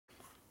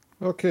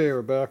Okay,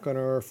 we're back on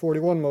our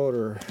 41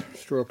 motor,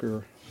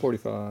 stroker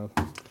 45.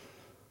 So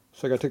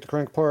I gotta take the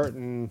crank apart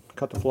and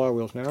cut the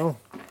flywheels now.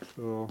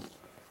 So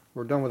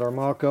we're done with our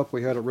mock-up.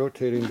 We had it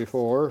rotating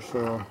before,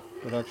 so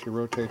it actually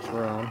rotates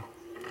around.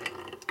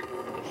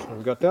 So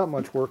we got that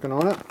much working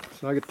on it.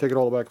 So now I get to take it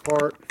all back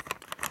apart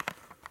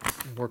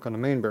and work on the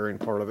main bearing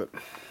part of it.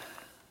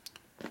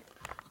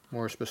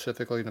 More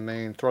specifically, the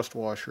main thrust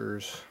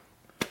washers,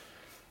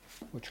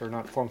 which are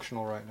not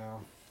functional right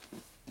now.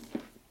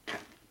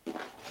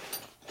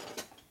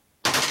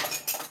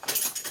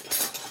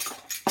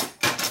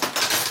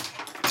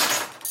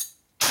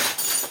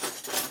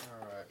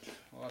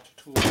 Lots of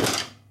tools.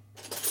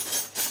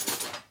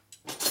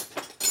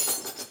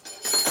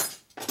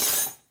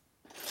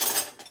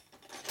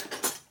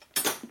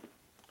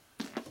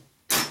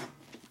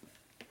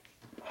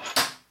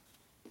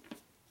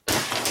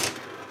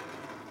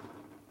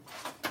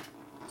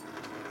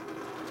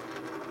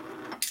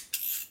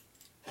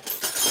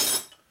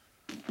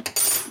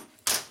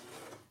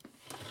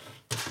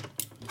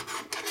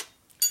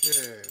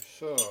 Okay,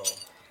 so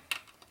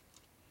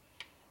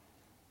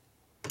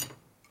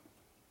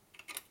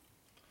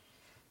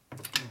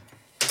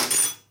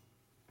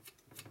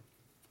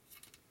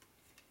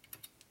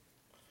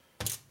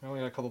I only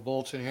got a couple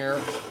bolts in here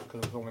because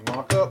it was only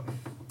mock-up.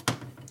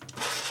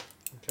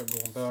 I kept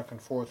going back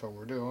and forth what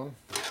we're doing.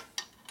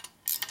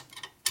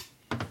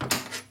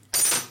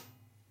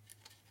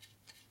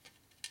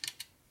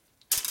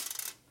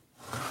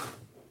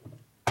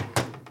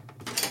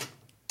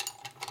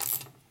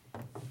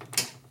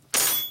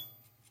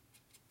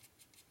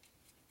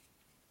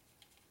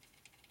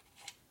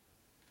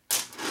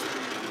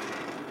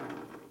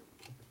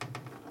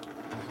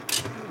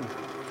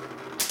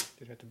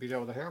 Didn't have to beat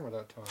out with a hammer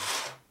that time.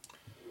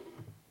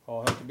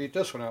 I'll have to beat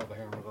this one out with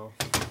a hammer though.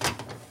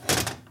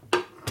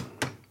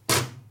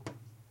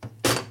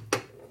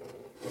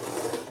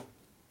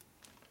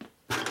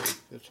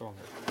 It's on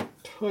there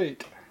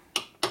tight.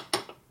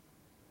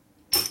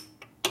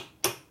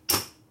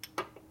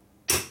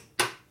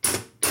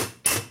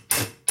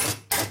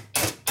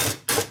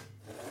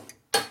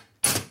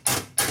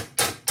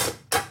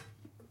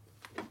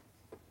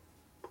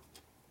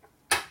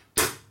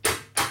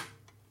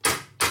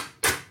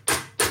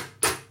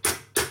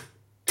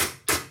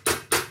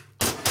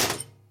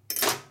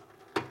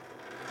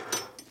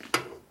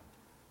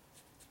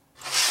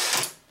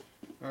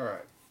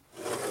 Alright,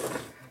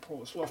 pull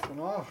this left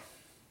one off.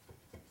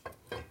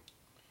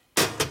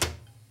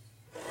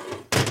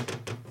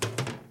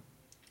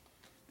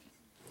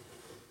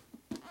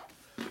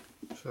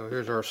 So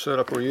here's our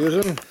setup we're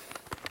using.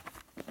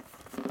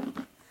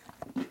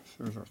 So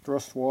there's our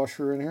thrust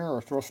washer in here,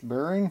 our thrust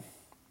bearing.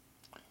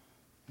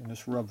 And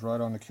this rubs right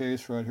on the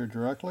case right here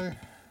directly,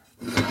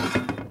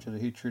 which is a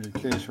heat treated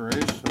case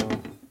race. So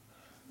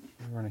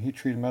we're going to heat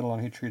treated metal on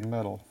heat treated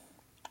metal.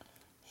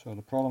 So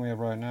the problem we have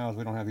right now is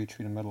we don't have heat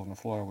treated metal in the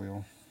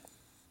flywheel.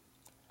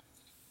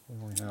 We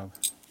only have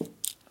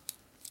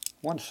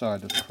one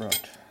side that's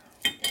correct.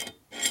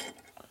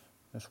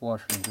 This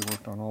washer needs to be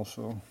worked on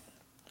also.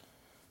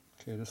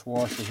 Okay, this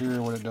washer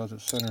here, what it does,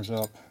 it centers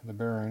up the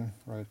bearing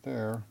right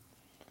there.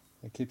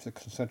 It keeps it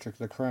concentric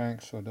to the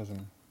crank so it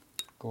doesn't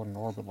go in an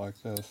orbit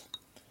like this.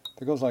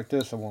 If it goes like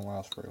this, it won't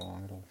last very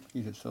long. It'll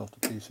eat itself to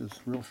pieces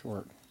real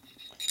short.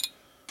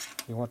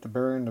 You want the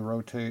bearing to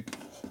rotate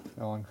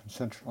on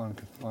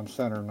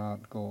center,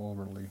 not go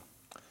overly.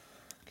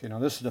 Okay, now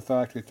this is the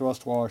factory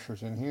thrust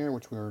washers in here,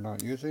 which we are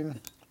not using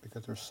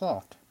because they're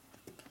soft.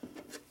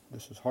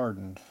 This is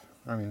hardened.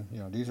 I mean, you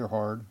know, these are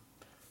hard.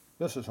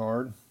 This is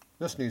hard.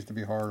 This needs to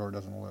be hard or it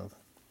doesn't live.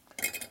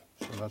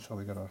 So that's how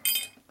we gotta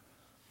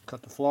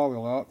cut the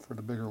flywheel out for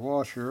the bigger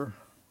washer.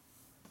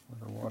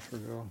 Where'd our washer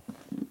go?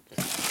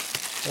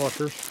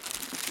 Washers.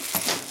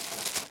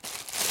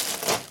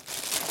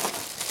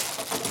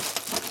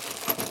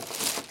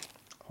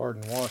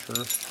 Hardened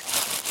washers.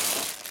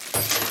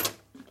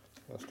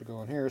 Has to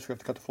go in here, so we have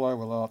to cut the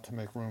flywheel out to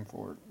make room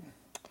for it.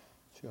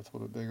 See, that's a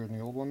little bit bigger than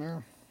the old one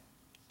there.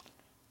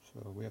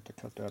 So we have to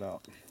cut that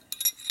out.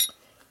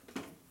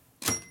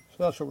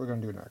 So that's what we're going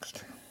to do next.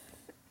 So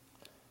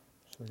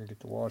we're going to get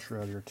the washer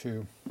out of here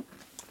too.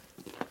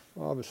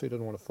 Obviously it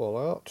doesn't want to fall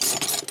out.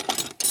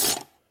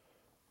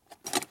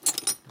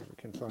 We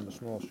can find a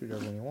small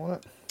screwdriver when you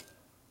want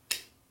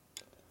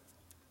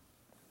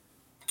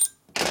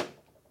it.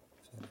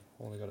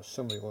 Only got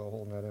assembly oil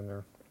holding that in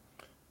there.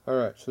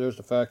 Alright, so there's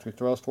the factory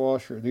thrust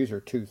washer. These are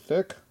too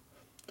thick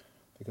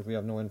because we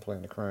have no end play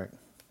in the crank.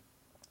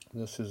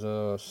 This is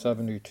a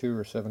 72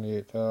 or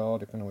 78 thou,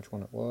 depending on which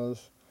one it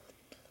was.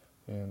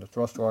 And the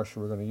thrust washer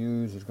we're going to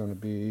use is going to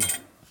be,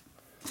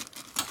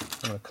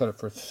 I'm going to cut it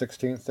for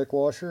 16 thick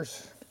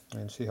washers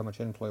and see how much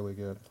end play we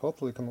get.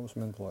 Hopefully come up with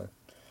some end play.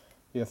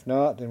 If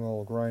not, then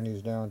we'll grind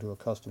these down to a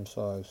custom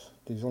size.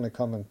 These only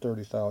come in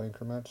 30 thou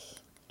increments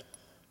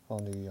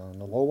on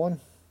the low one.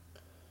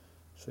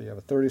 So you have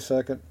a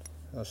 32nd,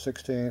 a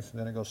 16th, and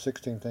then it goes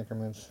 16th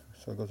increments.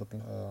 So it goes up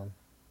in,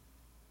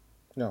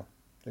 no,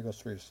 it goes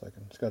 3 a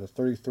second. It's got a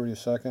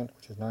 32nd,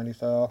 which is 90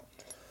 thou,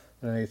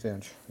 and 1/8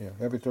 inch. Yeah,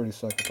 every 30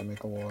 seconds I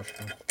make a wash.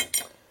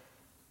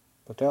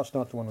 But that's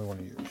not the one we want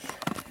to use.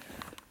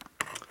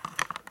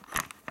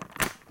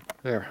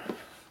 There,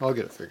 I'll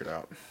get it figured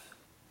out.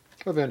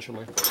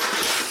 Eventually.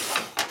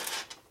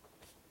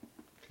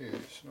 Okay,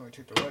 so now we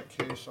take the right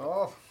case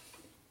off.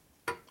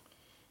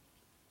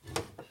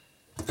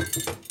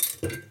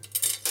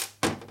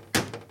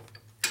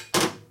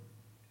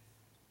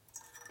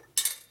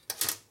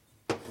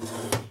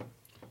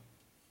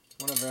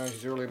 One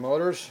advantage of early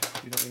motors,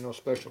 you don't need no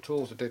special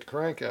tools to take the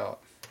crank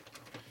out.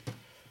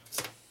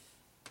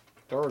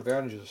 There are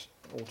advantages,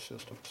 old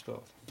system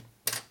stuff.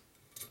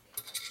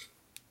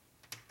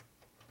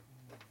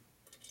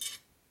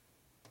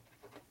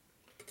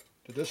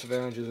 The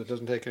disadvantage is it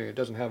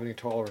doesn't have any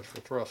tolerance for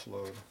thrust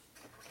load.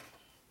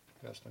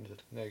 That's the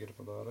negative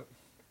about it.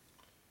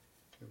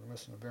 Okay, we're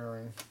missing a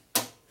bearing.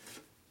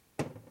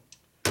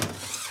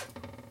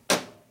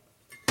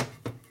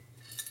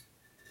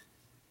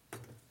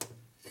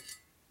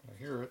 I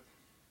hear it.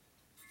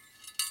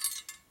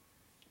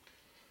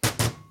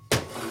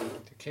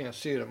 If you can't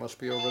see it, it must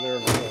be over there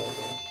in the hole.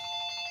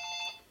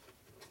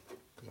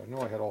 Because I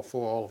know I had all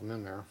of them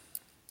in there.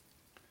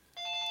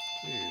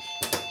 Jeez.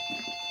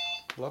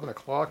 11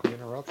 o'clock with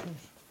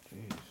interruptions?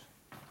 Jeez.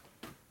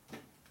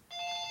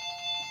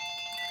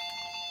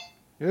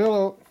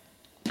 Hello.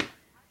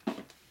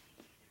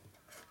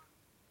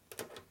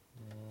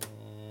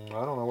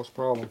 I don't know what's the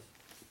problem.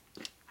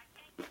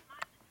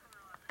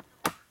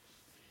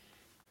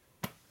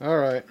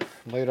 Alright,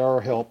 late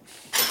hour help.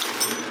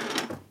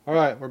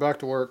 Alright, we're back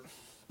to work.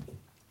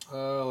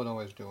 What am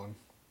I doing?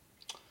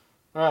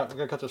 Alright, we're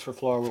going to cut this for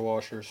flywheel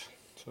washers.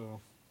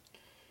 So,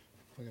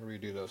 I'm going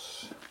to redo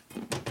this.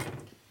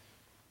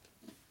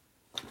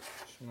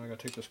 So now I got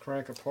to take this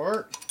crank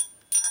apart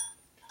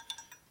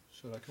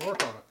so that I can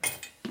work on it.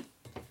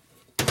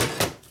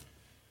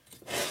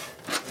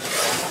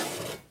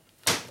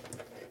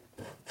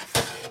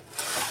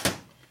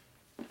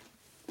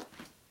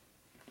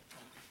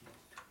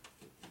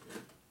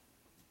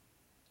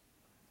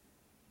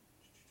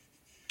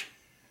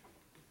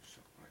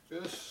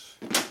 This.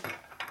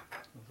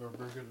 Those are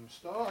bigger than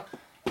stock.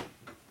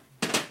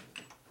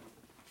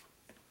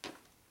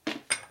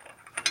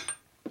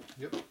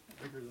 Yep,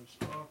 bigger than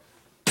stock.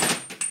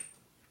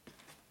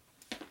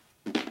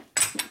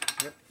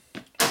 Yep.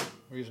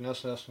 We're using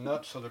SS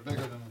nuts, so they're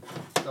bigger than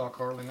stock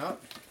Harley nut.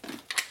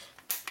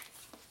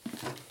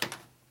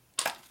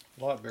 A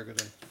lot bigger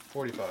than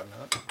 45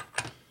 nut.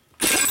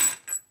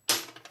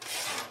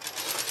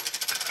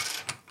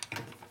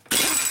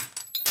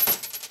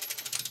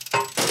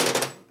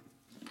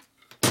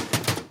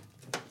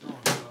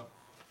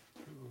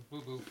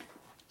 Boo-boo.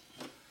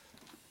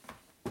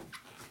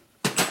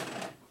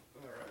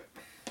 Alright.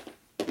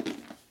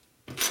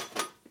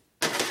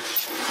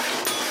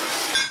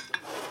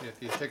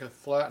 If you take a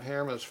flat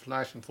hammer that's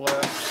nice and flat,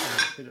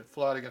 and hit it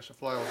flat against the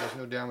flywheel, there's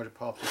no damage, it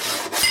pops it.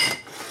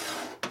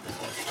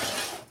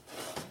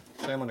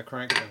 Same on the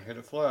crank pin. Hit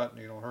it flat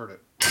and you don't hurt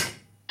it.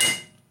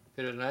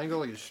 Hit it at an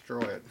angle, you destroy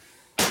it.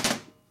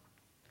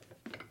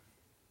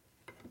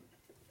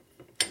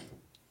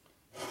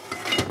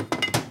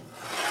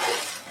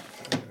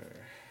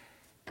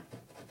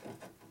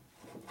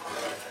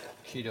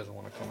 Key doesn't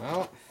want to come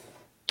out.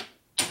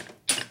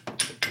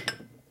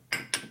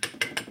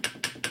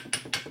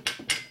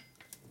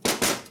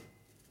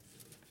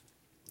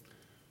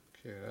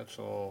 Okay, that's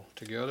all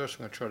together, so I'm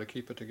going to try to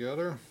keep it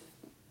together.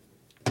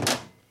 I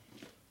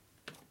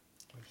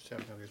just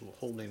have these little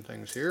holding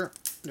things here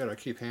that I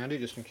keep handy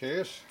just in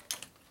case.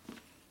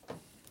 Of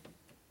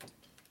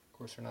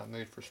course, they're not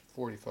made for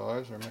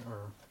 45s,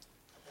 or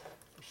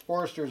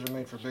Sportsters are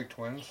made for big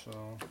twins,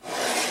 so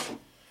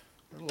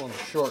they're a little on the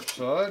short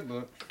side,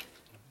 but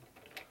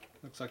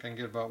looks like I can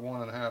get about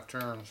 1.5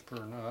 turns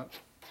per nut.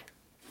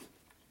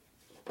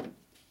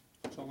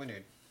 That's all we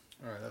need.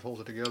 Alright, that holds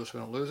it together so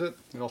we don't lose it.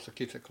 It also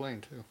keeps it clean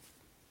too.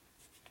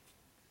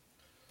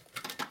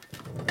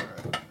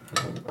 Alright,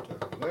 put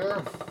that in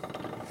there.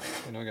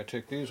 And now we got to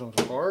take these ones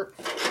apart.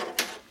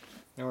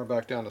 Now we're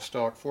back down to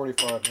stock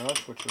 45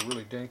 nuts, which are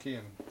really dinky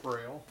and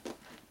frail.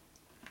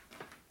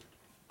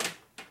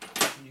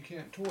 And you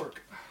can't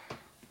torque.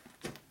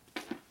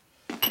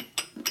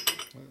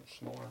 It's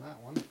smaller than that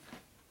one.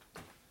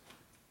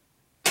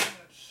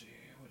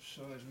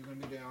 So as we're going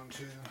to be down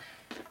to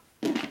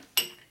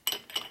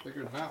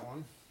bigger than that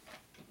one.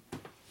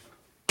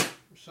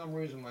 For some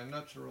reason my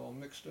nuts are all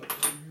mixed up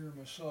over here in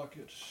my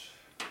sockets.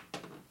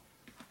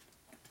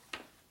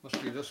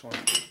 Must be this one.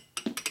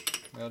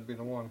 That'd be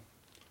the one.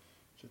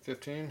 Is it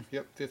 15?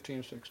 Yep,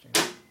 15, 16.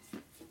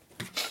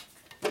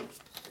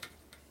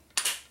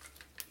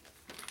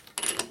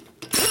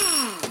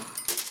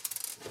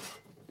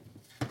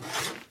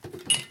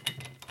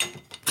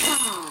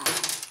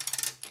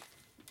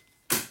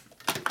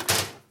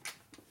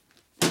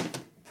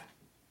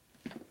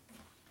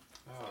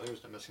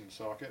 There's the missing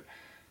socket.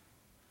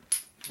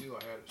 Knew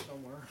I had it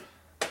somewhere.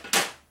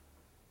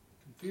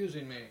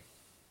 Confusing me.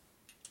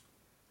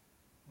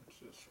 What's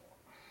this one?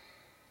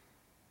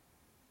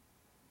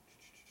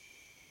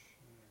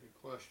 Get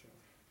question.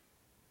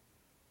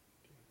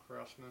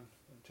 Craftsman,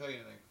 didn't tell you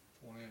anything.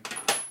 1 inch.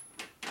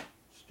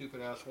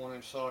 Stupid ass 1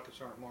 inch sockets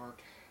aren't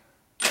marked.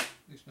 At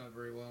least not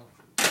very well.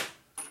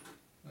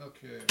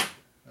 Okay,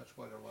 that's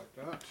why they're like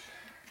that.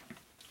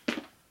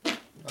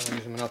 I don't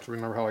use them enough to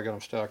remember how I got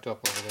them stacked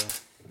up over there.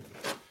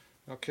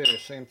 Okay,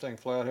 same thing,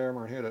 flat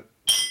hammer, hit it.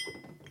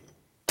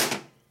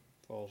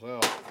 Falls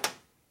out.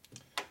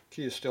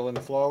 Key is still in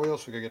the flywheel,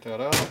 so we gotta get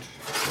that out.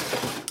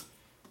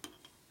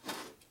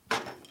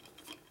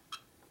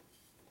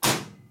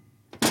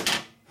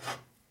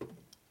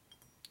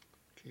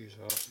 Keys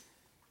out.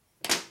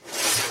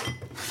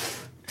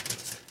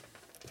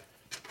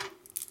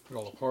 Put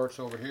all the parts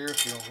over here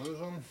so you don't lose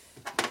them.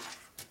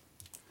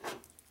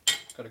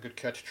 Got a good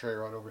catch tray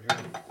right over here.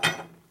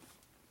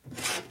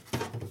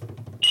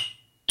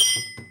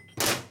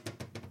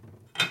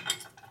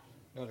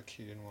 Another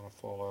key didn't want to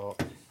fall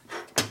out.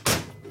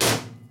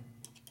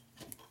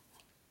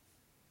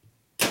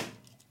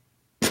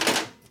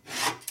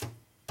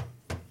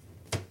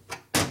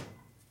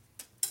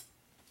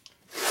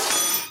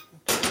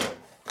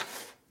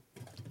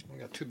 We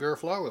got 2 bare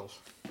flywheels.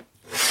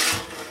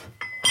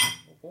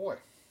 Oh boy.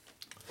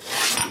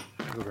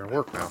 Go over and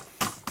work now.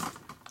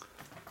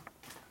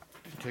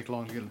 Didn't take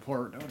long to get it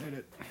apart, don't hit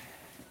it.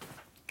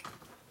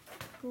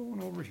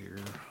 Going over here.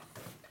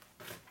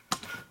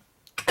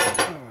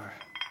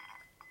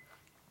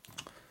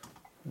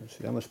 Let's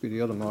see, that must be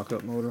the other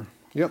mock-up motor.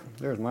 Yep,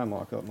 there's my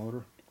mock-up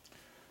motor.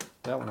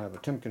 That one has a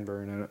Timken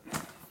bearing in it. I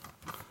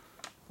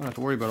don't have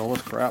to worry about all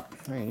this crap.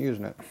 I ain't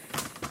using it.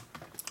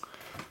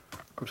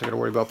 Of course, I got to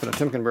worry about putting a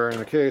Timken bearing in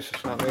the case.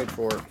 It's not made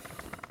for it.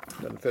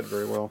 Doesn't fit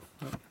very well.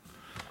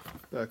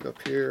 Back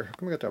up here. How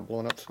come we got that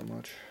blown up so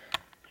much?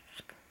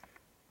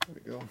 There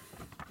we go.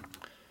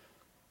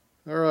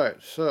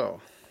 Alright, so.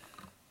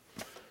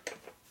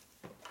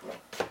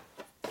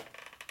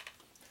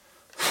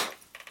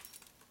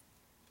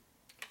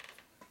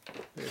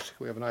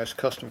 Basically, we have a nice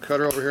custom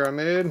cutter over here I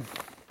made.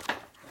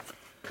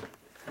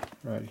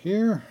 Right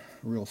here,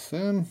 real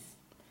thin.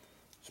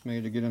 It's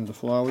made to get into the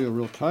flywheel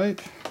real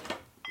tight.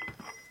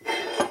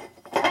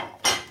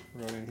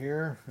 Right in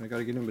here. And I got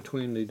to get in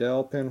between the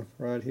dowel pin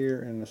right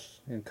here and this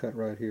and cut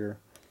right here.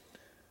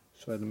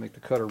 So I had to make the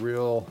cutter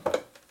real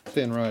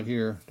thin right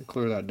here to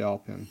clear that dowel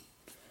pin.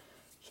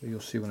 So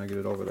you'll see when I get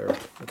it over there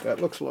what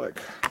that looks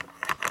like.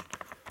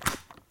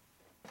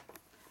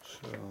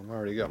 So I'm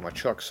already got my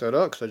chuck set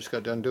up because I just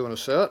got done doing a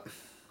set.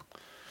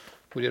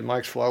 We did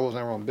Mike's flywheels,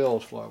 now we're on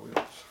Bill's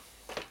flywheels.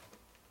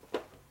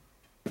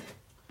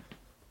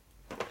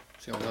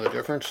 See another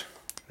difference?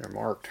 They're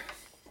marked.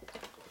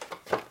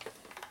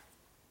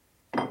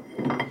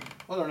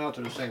 Other than that,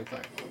 they're the same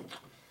thing.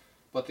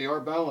 But they are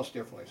balanced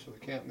differently, so we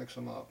can't mix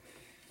them up.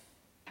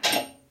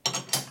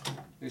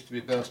 Used to be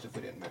best if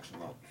we didn't mix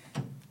them up.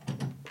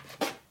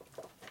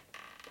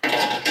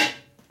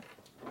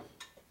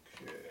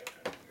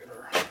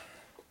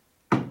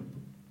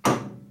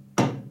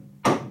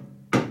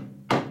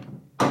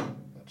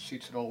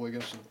 Seats it all the way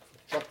against the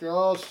chuck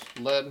jaws,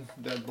 lead,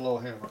 dead blow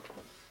hammer.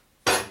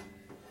 Okay.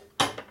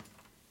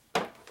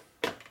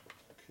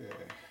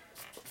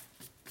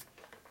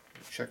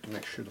 Check to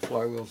make sure the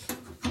flywheel's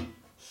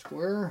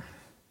square.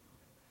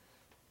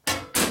 So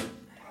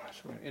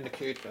I'm going to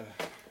indicate the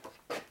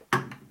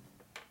top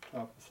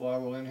of the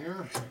flywheel in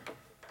here.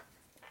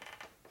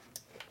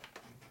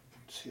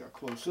 Let's see how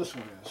close this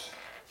one is.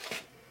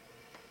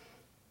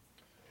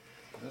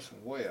 This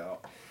one's way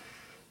out.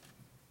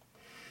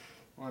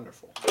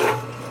 Wonderful.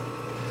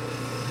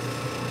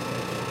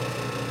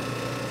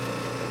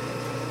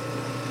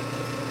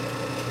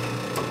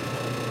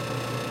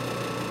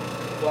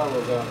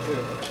 Flywheel's out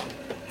too.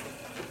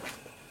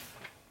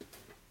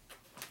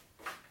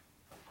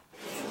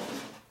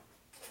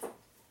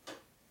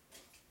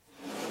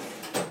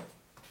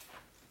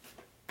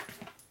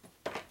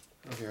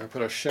 Okay, I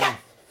put a shim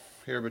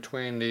here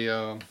between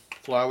the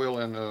flywheel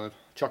and the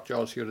chuck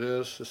jaws. Here it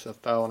is. This is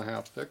 1.5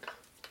 thou thick.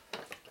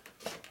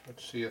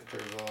 Let's see if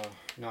they're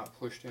not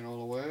pushed in all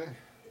the way.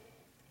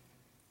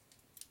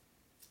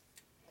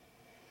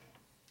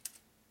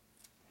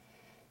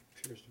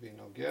 Appears to be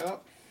no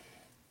gap.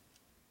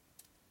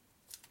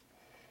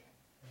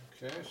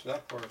 Okay, so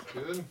that part's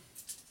good.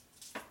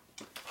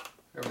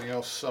 Everything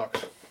else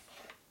sucks.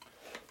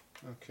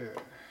 Okay.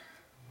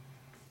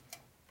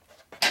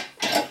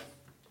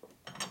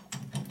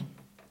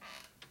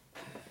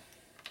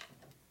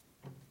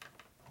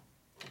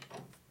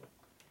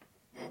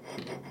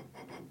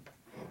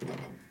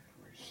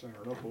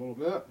 Center it up a little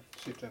bit,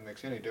 see if that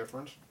makes any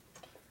difference.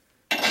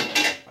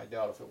 I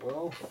doubt if it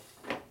will.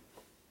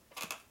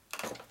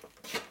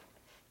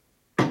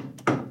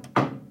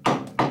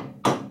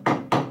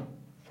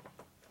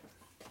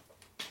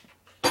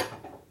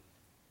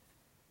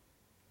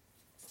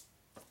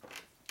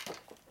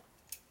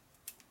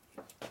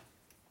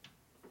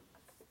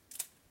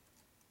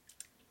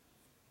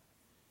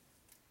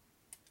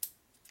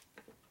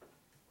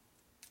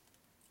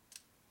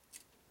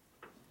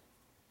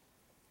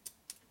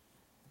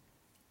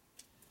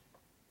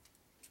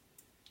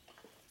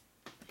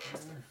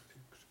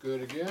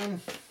 good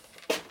again.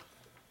 See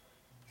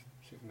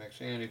if it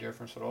makes any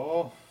difference at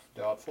all.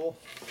 Doubtful.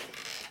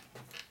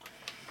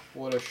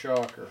 What a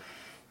shocker.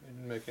 It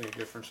didn't make any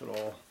difference at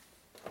all.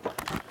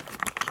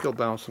 Still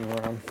bouncing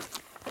around.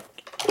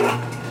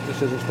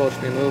 This isn't supposed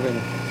to be moving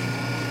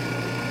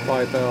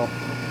 5 thou.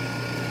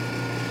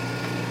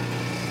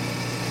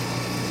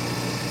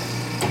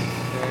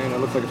 And it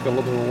looks like it's got a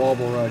little bit of a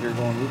wobble right here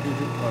going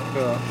like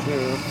that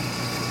too.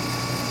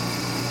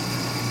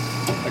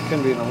 That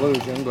can be an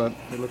illusion, but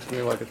it looks to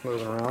me like it's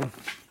moving around.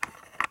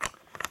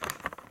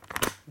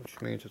 Which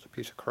means it's a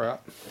piece of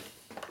crap.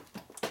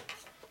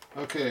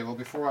 Okay, well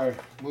before I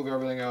move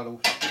everything out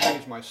and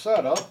change my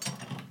setup,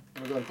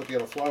 I'm going to go ahead and put the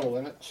other flywheel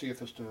in it, see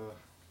if it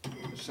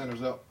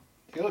centers up.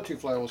 The other two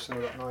flywheels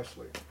centered up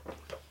nicely.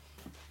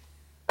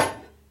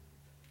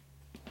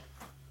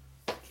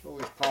 It's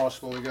always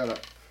possible we got a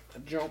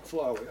junk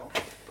flywheel.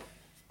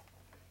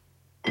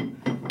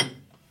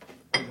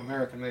 These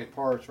American-made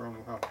parts are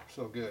only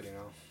so good, you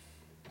know.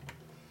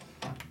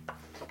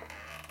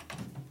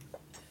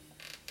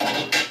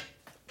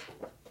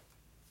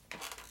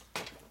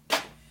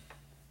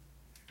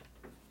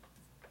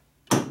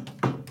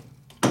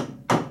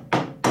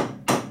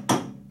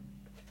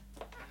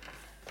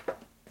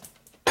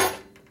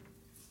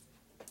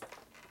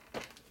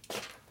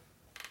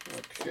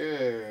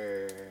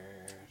 Okay,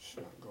 it's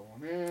not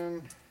going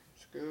in.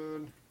 It's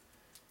good,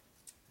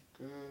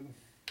 good,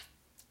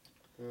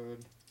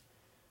 good,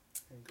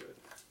 and good.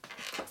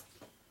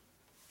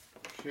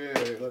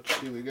 Okay, let's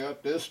see what we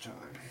got this time.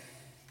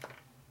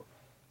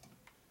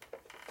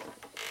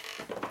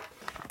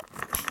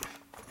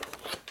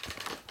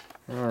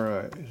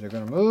 Alright, is it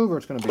going to move or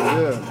it's going to be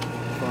good?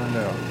 Let's find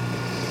out.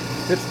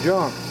 It's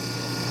junk.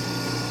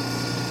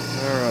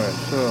 Alright,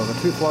 so the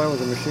two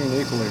flywheels are machined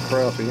equally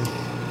crappy.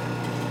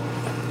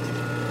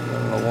 I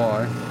don't know why.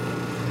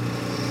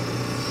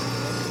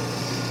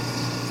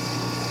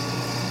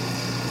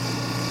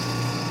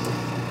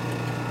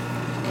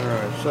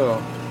 Alright, so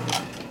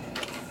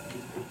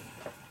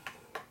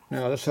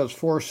now this has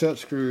 4 set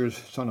screws.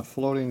 It's on a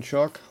floating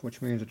chuck,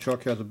 which means the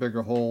chuck has a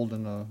bigger hole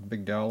than the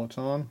big dowel it's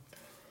on.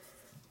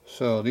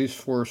 So these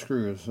 4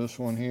 screws, this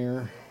one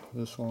here,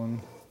 this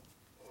one,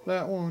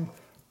 that one,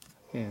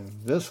 and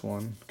this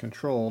one,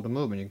 control the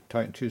movement. You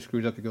tighten 2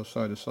 screws up, it goes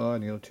side to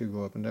side, and the other 2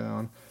 go up and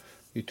down.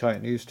 You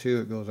tighten these 2,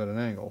 it goes at an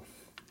angle.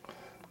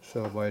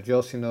 So by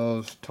adjusting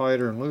those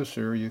tighter and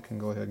looser, you can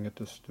go ahead and get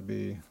this to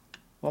be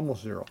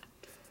almost 0.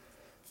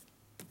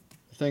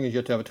 The thing is you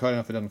have to have it tight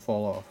enough it doesn't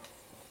fall off.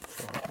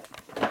 So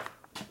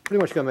pretty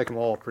much got to make them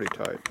all pretty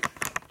tight.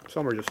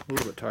 Some are just a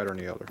little bit tighter than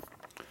the other.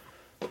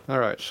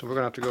 Alright, so we're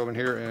going to have to go over in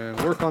here and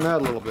work on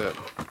that a little bit.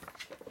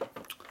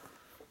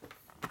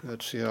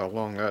 Let's see how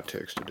long that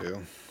takes to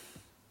do.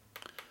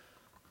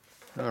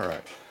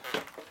 Alright.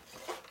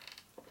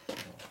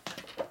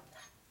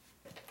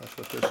 That's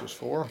what this is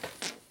for.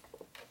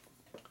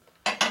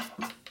 Okay,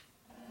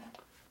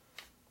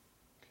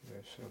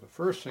 so the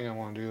first thing I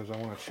want to do is I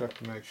want to check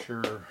to make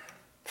sure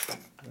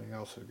everything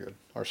else is good.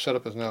 Our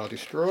setup is now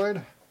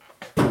destroyed.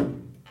 So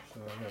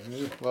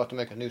we'll have to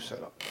make a new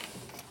setup.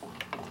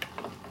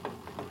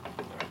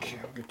 Okay,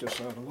 I'll get this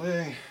out of the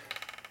way.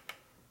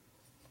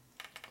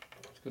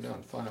 Let's go down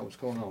and find out what's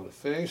going on with the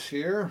face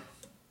here.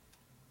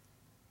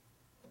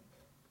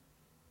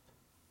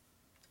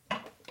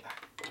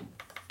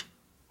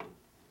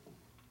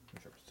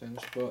 Thin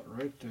spot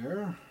right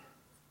there.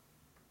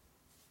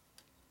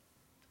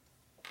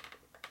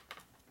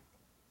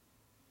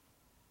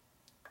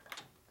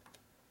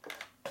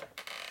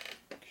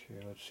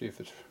 Okay, let's see if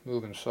it's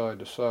moving side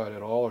to side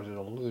at all, or is it an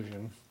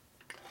illusion?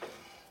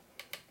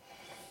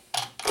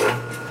 No,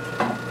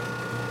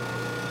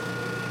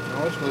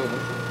 it's moving.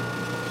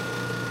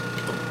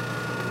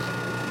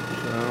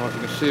 So I don't know if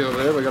you can see over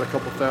there, we got a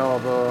couple thou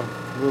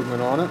of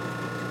movement on it.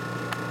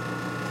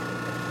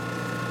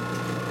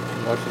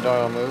 Watch the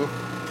dial move.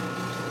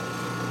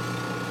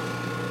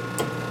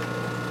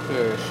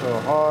 Okay, so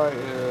high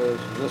is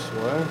this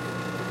way.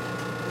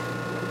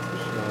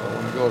 So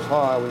when it goes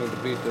high, we need to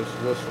beat this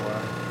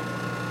way.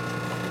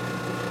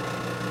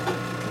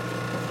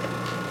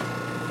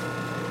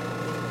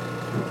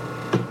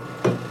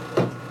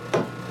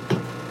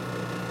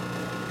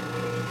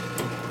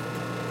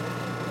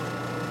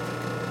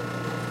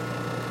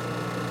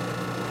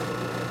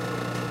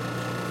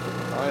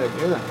 High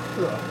again.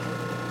 Ugh.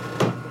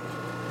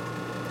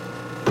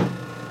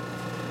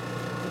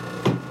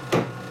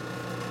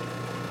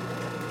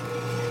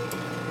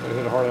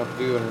 Hit it hard enough to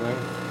do anything.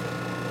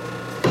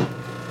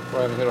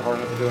 Probably haven't hit it hard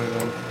enough to do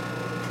anything.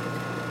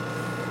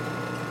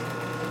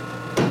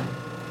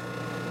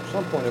 At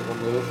some point it will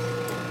move.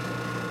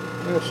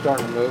 I think it's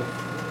starting to move. I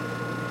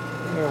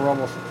think we're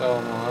almost a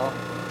thou now out.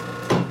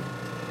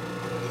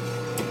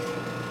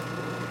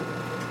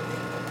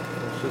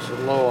 This is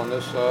low on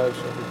this side,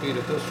 so if we beat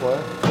it this way,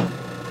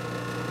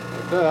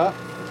 like that,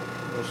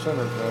 it'll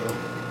center better.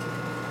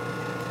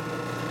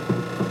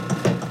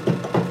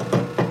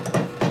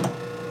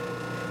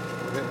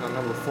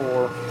 Number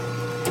 4.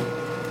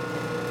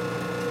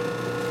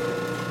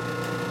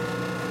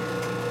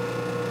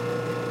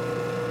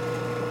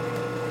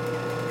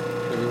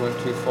 we went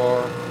too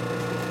far.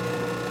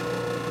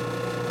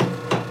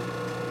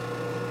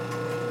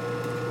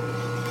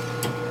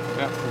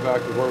 Yep, we're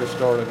back to where we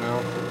started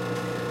now.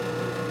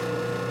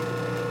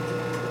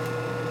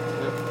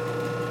 Yep.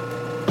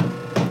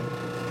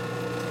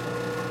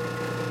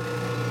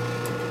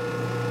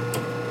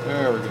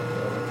 There we go.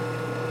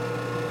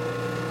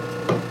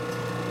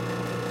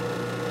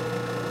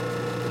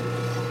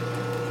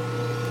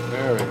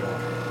 There we go.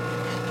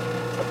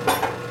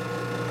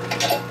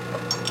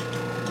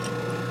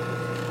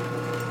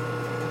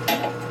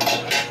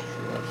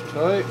 That's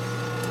tight.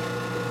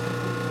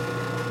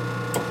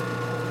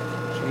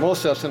 So most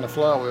of that's in the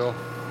flywheel.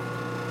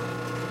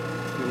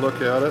 If you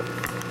look at it.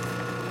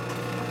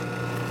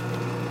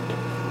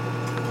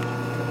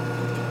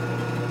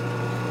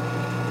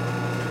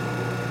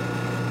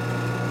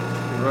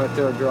 And right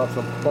there drops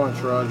a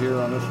bunch right here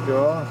on this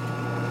jaw.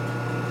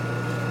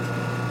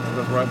 It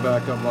goes right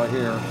back up by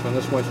here. So in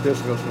this way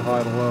this goes from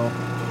high to low.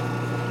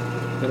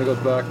 Then it goes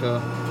back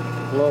to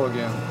low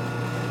again.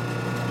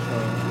 So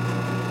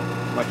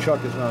my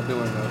chuck is not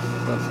doing this.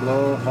 That's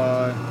low,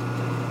 high,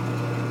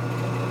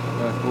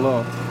 back to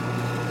low.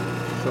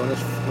 So in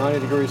this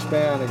 90-degree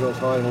span it goes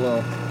high to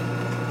low.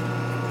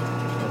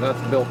 So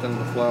that's built into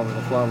the flywheel.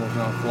 The flywheel is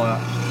now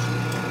flat.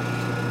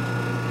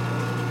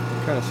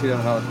 Kind of see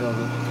how it does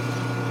it.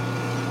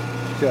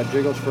 See how it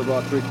jiggles for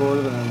about 3/4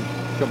 and then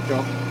jump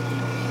jump.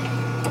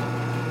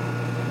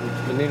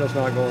 The needle's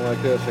not going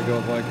like this, it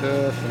goes like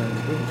this, and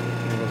boom,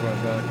 it goes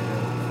right back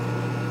again.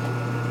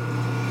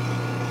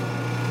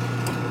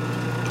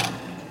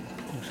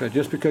 So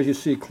just because you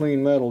see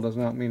clean metal does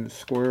not mean it's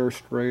square,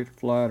 straight,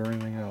 flat, or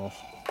anything else.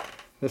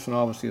 This one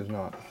obviously is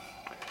not.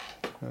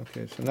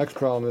 Okay, so next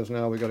problem is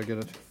now we got to get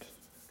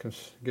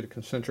a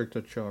concentric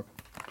to chuck.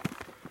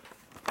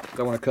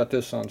 I want to cut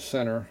this on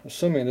center,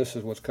 assuming this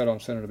is what's cut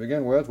on center to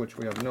begin with, which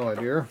we have no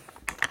idea.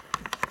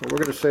 But we're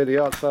going to say the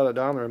outside of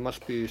the diameter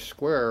must be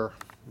square.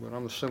 But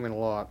I'm assuming a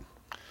lot.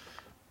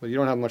 But you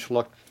don't have much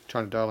luck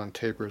trying to dial in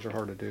tapers, are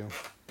hard to do.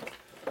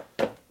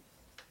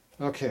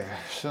 Okay,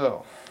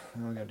 so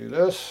now we're going to do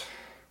this.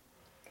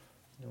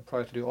 We'll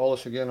probably have to do all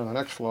this again on the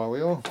next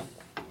flywheel.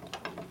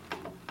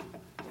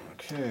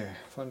 Okay,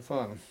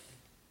 fun.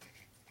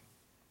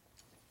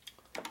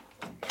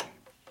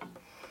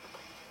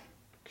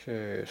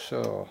 Okay,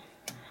 so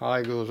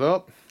high goes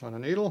up on the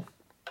needle.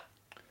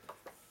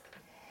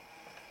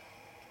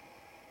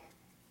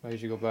 I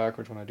usually go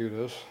backwards when I do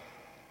this.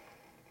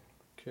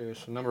 Okay,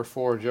 so number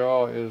 4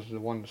 jaw is the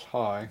one that's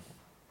high.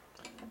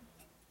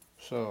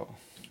 So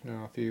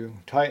now if you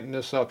tighten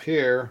this up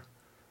here,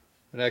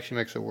 it actually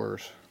makes it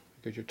worse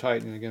because you're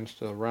tightening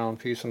against the round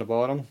piece on the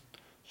bottom,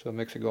 so it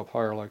makes it go up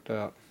higher like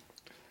that.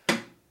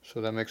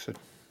 So that makes it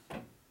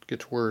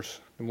gets worse.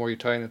 The more you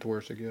tighten it, the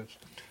worse it gets.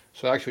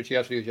 So actually what you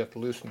have to do is you have to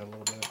loosen it a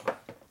little bit.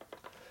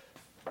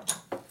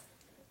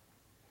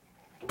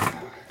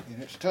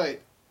 And it's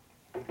tight.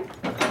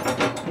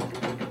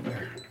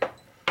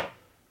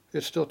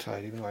 It's still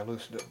tight, even though I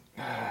loosened it.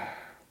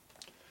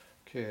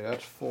 Okay,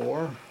 that's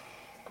 4.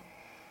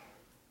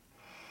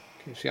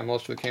 Can you see how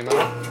most of it came out? So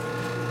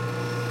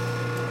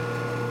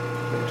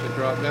once it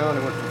dropped down,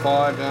 it went from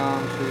 5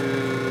 down to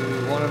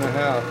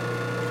 1.5.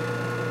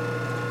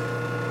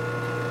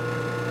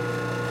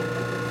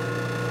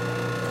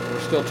 And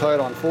we're still tight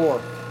on 4.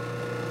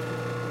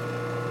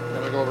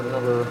 Then we go over to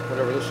number,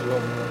 whatever this is,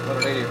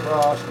 180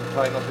 across, and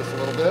tighten up just a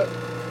little bit.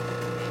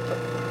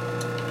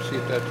 See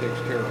if that takes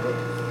care of it.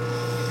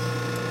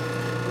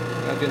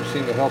 That didn't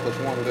seem to help us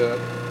one bit.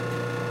 I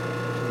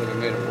think it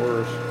made it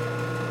worse.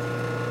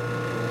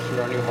 Let's see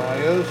where our new high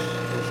is.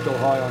 We're still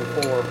high on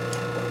 4.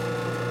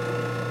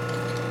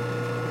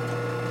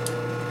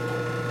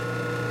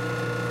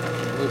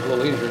 Actually, it moves a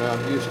little easier now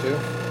than it used to.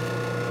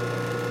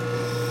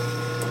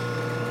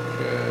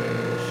 Okay,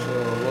 so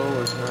low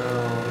is now...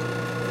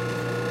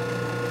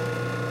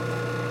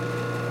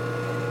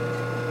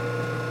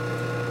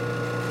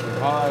 The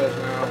high is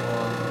now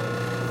on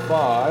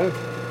 5.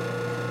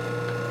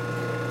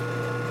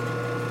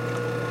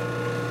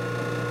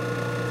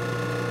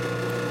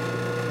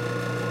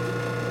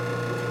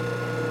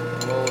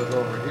 Low is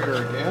over here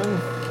again.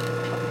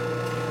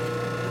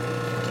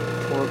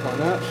 Torque on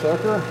that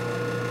sucker.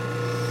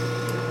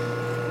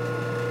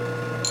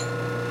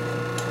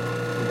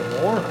 A little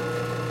more.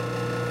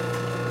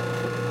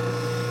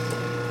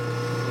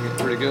 Looking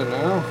pretty good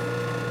now.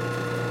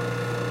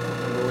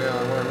 Remember we're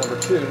on number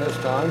 2 this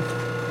time.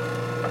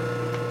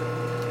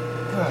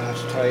 Ah,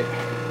 that's tight.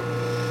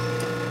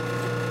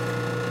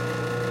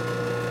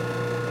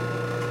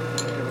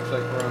 Okay, looks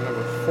like we're on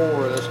number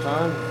 4 this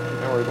time.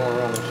 Now we're going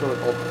around in a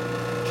circle.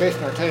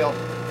 Chasing our tail.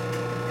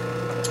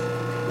 Just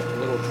a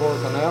little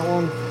torque on that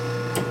one.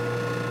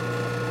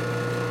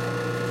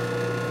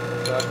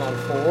 Back on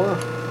 4.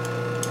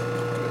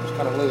 It was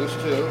kind of loose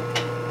too.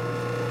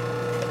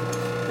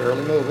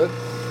 Barely move it.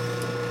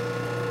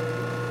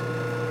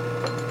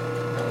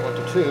 Now we went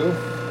to 2.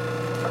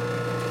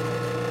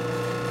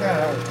 God,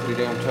 that was pretty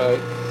damn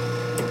tight.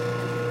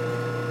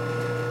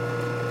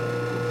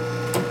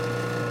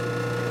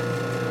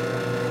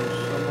 And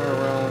somewhere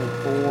around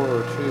 4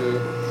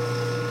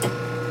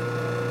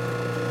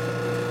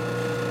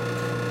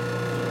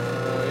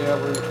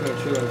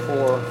 between 2 and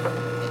 4.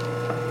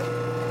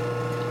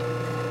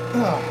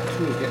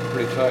 2 is getting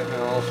pretty tight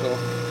now also.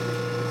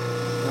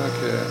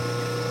 Okay.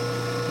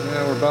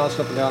 Now we're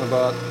bouncing up and down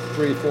about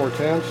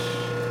 3/4.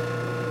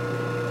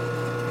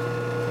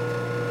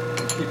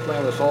 Keep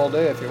playing this all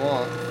day if you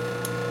want.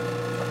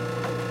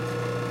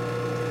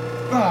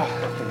 I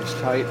think it's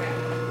tight.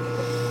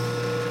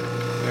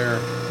 There.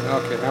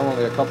 Okay, now we're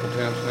only a couple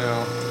tenths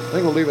now. I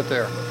think we'll leave it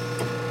there.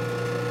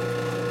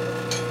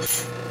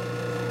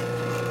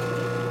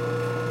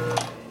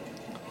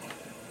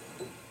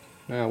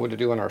 Now, what to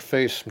do on our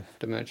face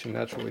dimension,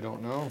 that's what we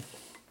don't know.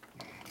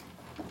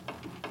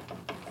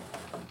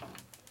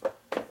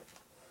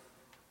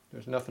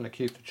 There's nothing to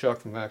keep the chuck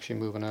from actually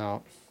moving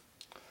out.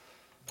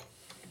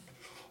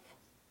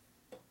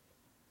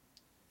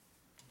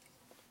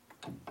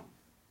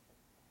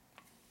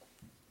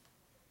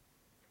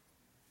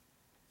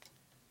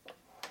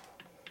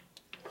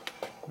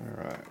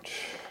 Alright,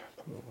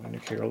 put a little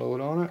indicator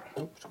load on it.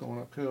 Oops, it's going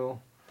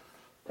uphill.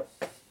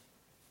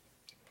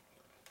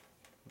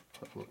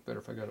 It'd look better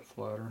if I got it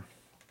flatter.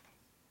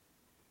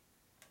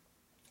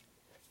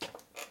 So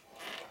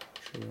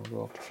we'll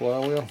go off the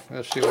flywheel.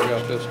 Let's see what we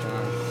got this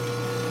time.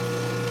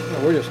 No,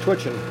 we're just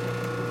twitching. I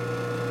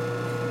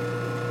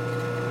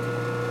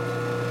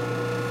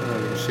don't know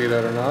if you can see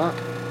that or not.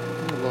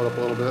 We'll load up a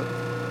little bit.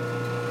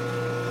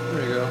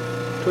 There you go.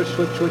 Twitch,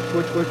 twitch, twitch,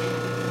 twitch, twitch.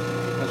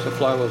 That's the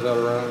flywheels out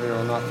around, you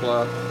know, not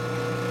flat.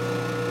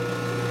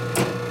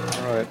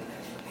 Alright.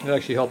 It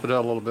actually helped it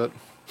out a little bit.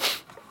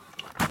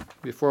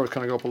 Before it was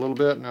kind of go up a little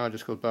bit, now it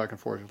just goes back and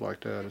forth just like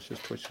that. It's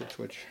just twitch, twitch,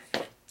 twitch.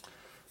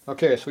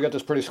 Okay, so we got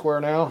this pretty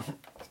square now.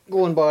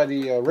 Going by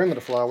the rim of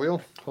the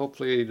flywheel.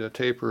 Hopefully the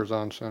taper is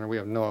on center. We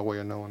have no way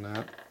of knowing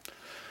that.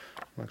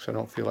 Like I said, I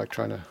don't feel like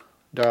trying to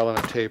dial in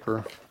a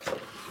taper. The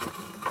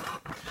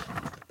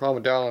problem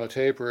with dialing a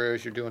taper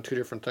is you're doing 2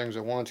 different things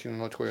at once. You don't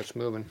know which way it's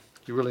moving.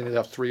 You really need to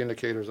have 3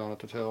 indicators on it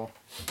to tell.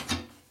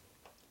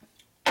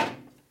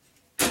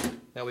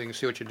 That way you can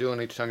see what you're doing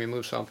each time you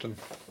move something.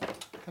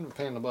 Kind of a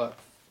pain in the butt.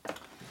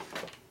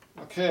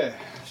 Okay,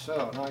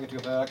 so now I get to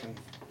go back and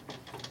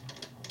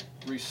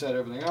reset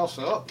everything else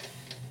up.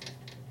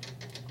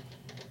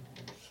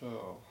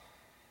 So,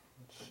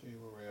 let's see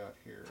where we're at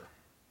here.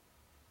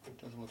 It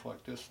doesn't look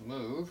like this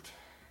moved.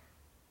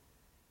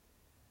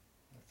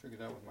 I figured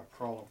that was my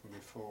problem from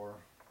before.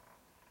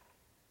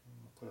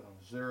 I'll put it on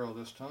 0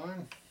 this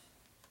time.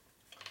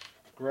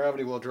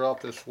 Gravity will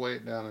drop this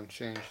weight down and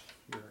change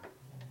your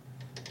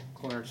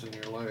clearance in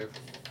your lathe.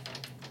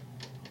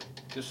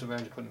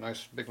 Disadvantage of putting a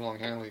nice big long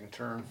handle you can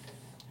turn.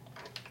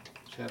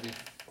 It's heavy.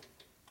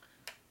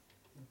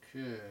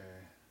 Okay.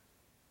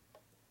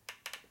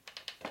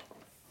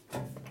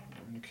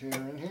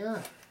 Indicator in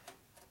here.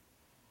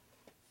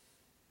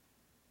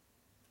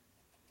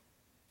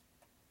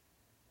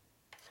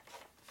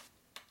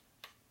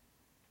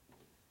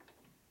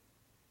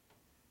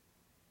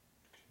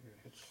 Okay, it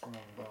hits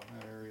around about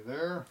that area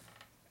there.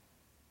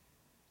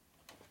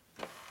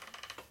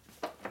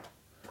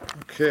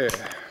 Okay,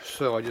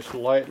 so I just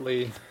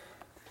lightly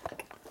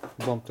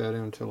bump that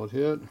in until it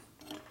hit.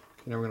 Okay,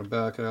 now we're going to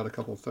back it out a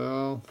couple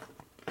thou.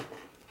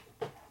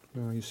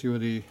 Now you see where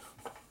the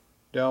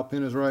dowel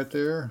pin is right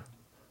there.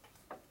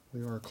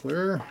 We are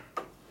clear.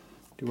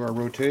 Do our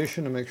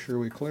rotation to make sure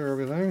we clear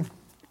everything.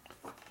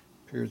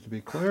 Appears to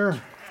be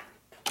clear.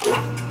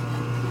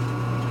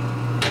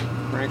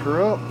 Crank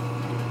her up.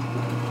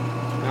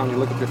 Now when you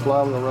look at your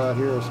flywheel right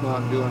here, it's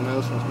not doing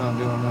this and it's not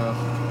doing this.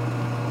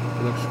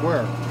 It looks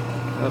square.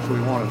 That's what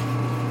we wanted.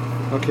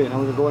 Okay, now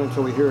we're going to go in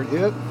until we hear it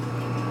hit.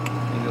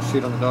 And you'll see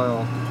it on the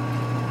dial.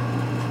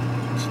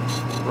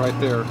 Right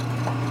there.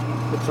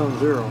 It's on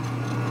 0.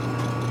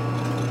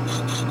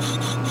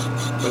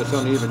 But it's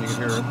uneven, you can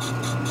hear it.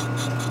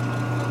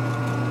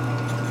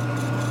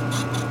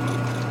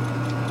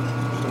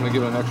 So I'm going to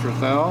give it an extra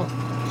thou.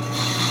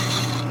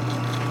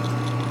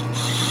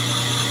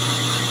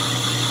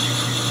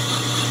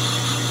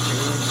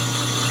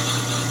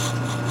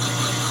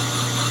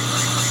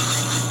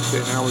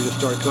 Okay, now we just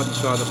start cutting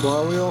inside the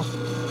flywheel.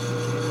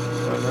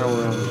 Right now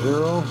we're on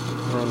 0.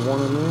 We're on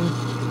 1 I mean.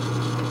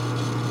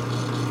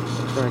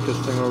 Crank this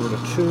thing over to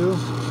 2.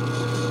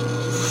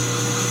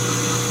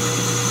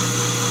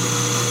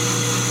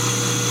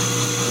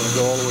 And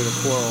go all the way to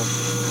 12.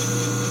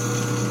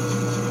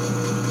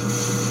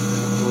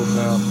 Move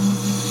now.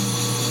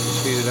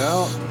 Feed it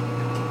out.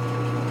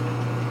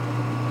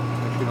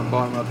 Make sure you don't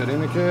bottom out that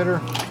indicator.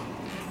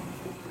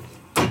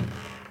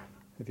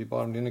 If you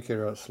bottom the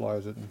indicator out, it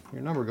slides it, and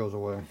your number goes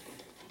away.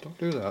 Don't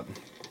do that.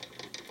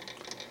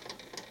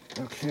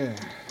 Okay,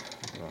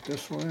 go out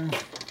this way.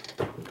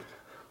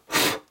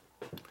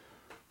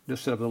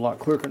 This setup is a lot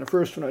quicker than the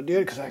first one I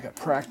did because I got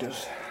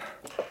practice.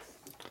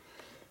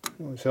 It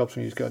always helps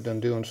when you just got done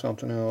doing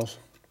something else.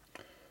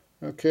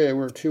 Okay,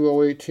 we're at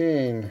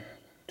 2018,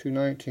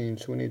 219,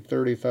 so we need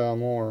 30 thou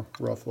more,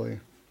 roughly.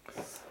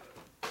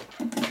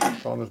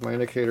 Problem is my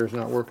indicator is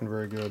not working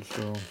very good,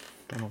 so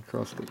I don't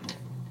trust it.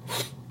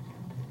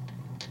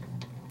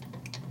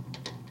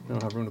 I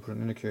don't have room to put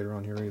an indicator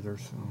on here either,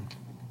 so.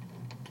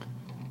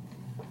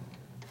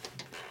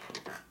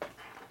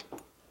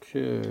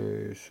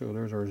 Okay, so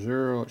there's our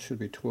 0. It should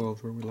be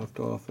 12 where we left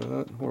off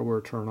at, or we're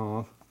turn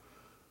off.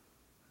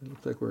 It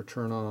looks like we're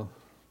turn off.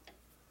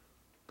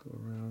 Go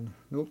around.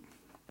 Nope.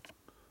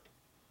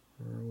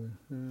 Where are we?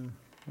 Yeah,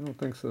 I don't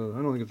think so.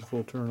 I don't think it's a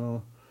full turn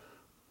off.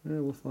 Yeah,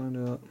 we'll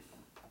find out.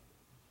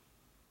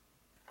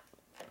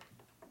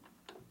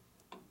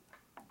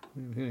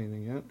 We haven't hit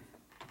anything yet.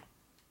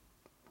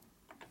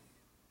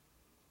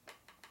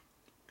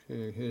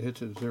 Okay, it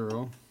hits at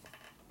 0.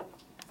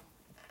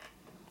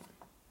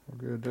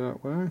 We're good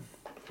that way.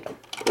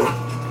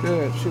 Okay,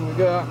 let's see what we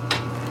got.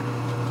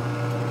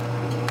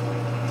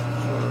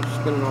 So it's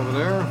spinning over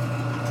there.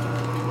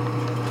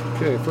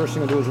 Okay, first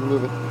thing I'll do is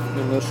move it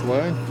in this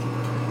way.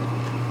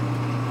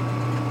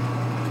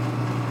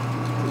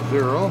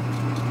 0.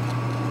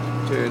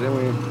 Okay, then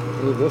we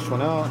move this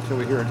one out until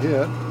we hear it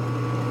hit.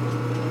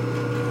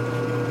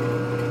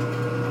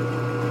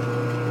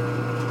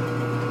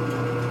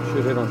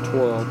 Should hit on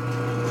 12.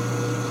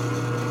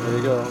 There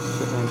you go,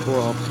 sitting on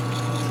 12.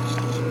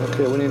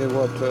 Okay, we needed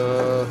what,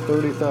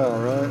 30 thou,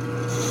 right?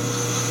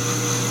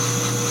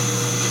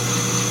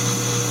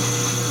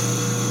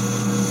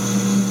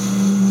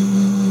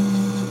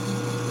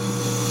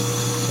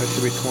 That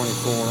should be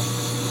 24.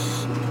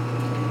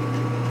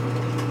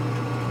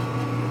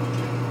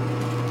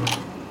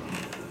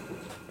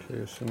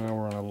 Okay, so now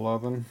we're on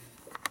 11.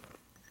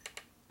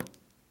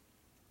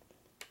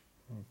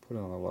 I'll put it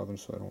on 11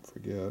 so I don't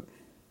forget.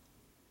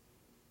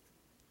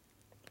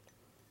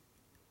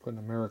 Putting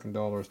American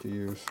dollars to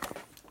use.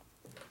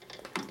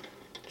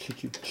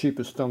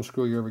 Cheapest thumb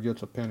screw you ever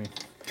get's a penny.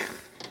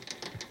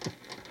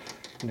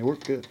 And they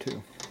work good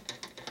too.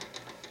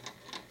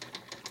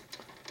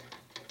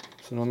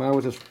 So no matter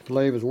what this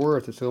lathe is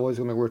worth, it's always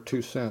going to be worth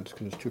 2 cents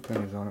because there's 2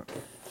 pennies on it.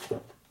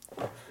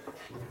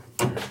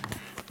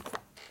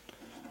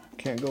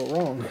 Can't go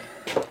wrong.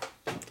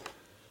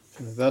 It's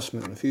an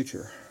investment in the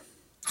future.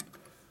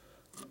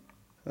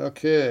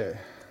 Okay.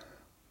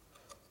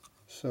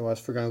 So I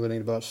forgot we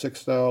need about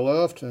 6 thou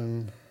left,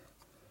 and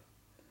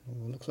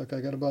well, it looks like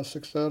I got about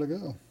 6 thou to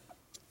go.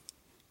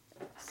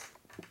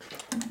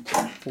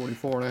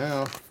 44 and a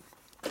half.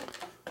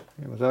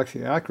 It was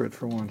actually accurate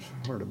for once.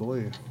 Hard to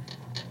believe.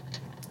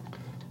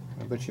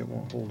 I bet you it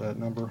won't hold that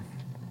number.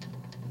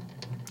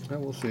 Yeah,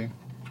 we'll see.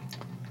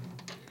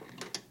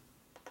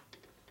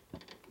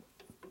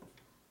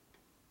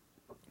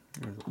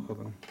 There's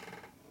 11.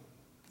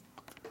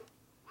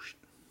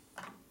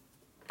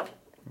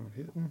 Not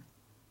hitting.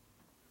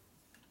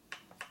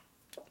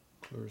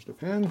 Clears the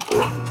pen.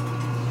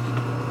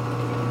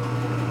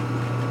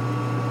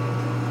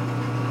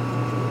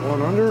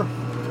 1 under.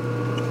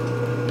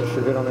 This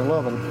should hit on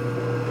 11.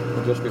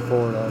 Or just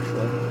before it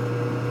actually.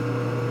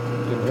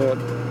 Didn't hit.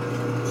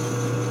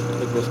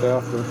 Hit just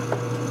after.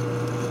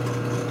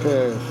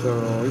 Okay, so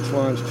each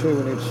line's 2,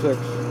 we need 6.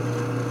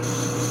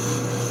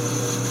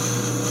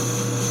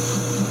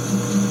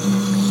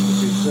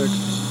 Should be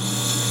 6.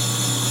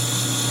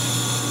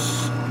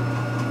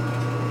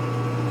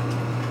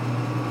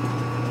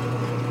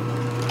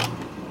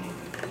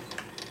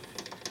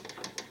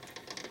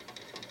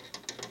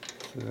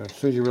 As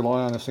soon as you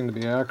rely on this thing to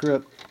be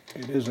accurate,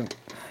 it isn't.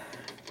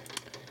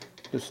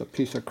 It's a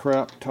piece of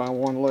crap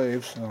Taiwan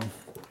lathe, so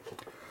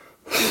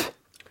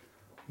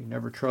you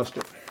never trust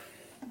it.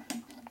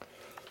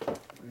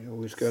 You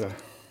always gotta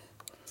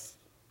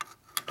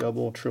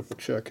double, triple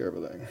check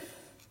everything.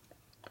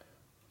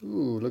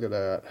 Ooh, look at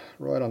that.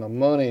 Right on the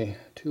money.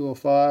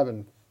 205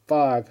 and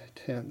 5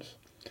 tenths.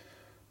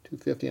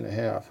 250 and a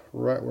half.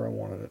 Right where I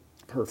wanted it.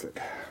 Perfect.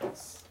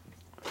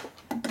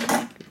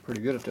 Get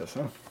pretty good at this,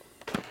 huh?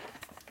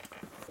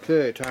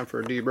 Okay, time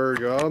for a deburr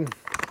job.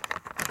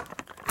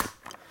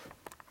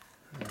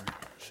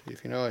 See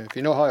if you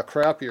know how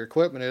crappy your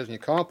equipment is and you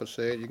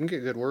compensate, you can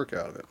get good work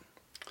out of it.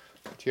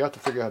 But you have to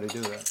figure out how to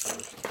do that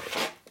first.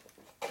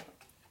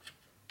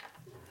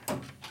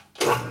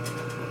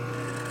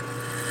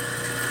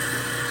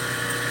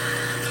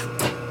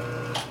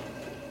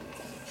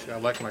 See, I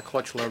like my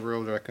clutch lever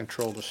over there. I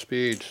control the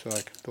speed so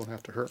I don't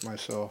have to hurt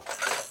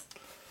myself.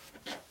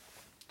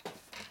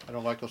 I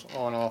don't like those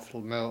on-off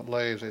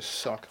lathes, they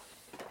suck.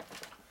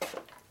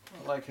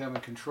 I like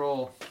having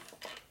control.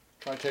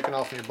 Try taking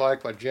off on your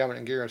bike by jamming it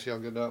in gear and see how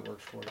good that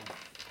works for you.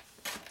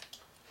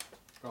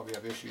 Probably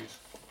have issues.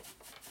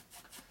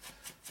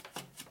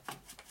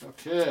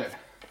 Okay.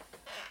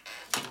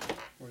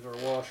 Where's our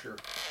washer?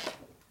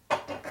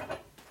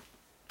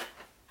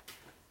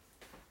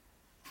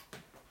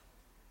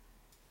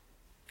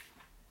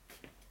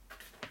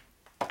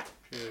 Okay,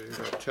 here's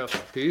our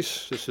test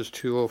piece. This is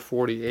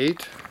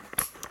 2048.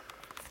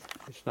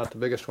 It's not the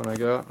biggest one I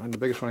got, and the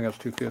biggest one I got is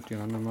 250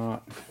 and I'm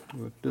not.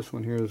 But this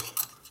one here is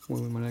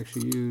one we might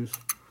actually use.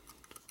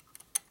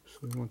 So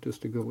we want this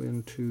to go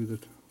into the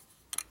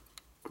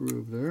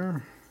groove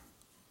there.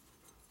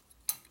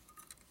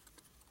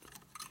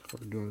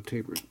 We're doing the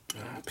tapered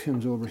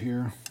pins over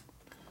here.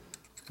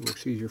 It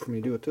looks easier for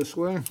me to do it this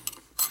way.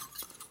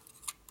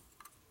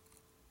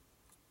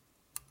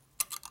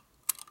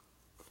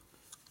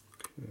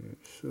 Okay,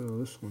 so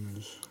this one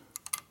is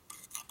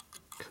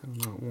kind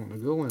of not wanting to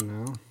go in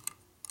now.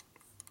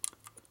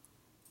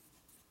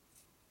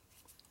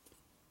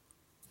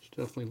 It's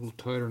definitely a little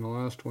tighter than the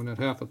last one. That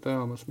half a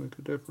thou must make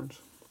a difference.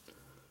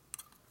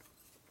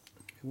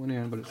 It went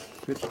in, but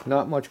it's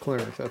not much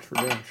clearance, that's for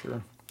damn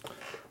sure.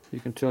 You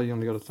can tell you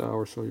only got a thou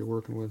or so you're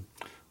working with.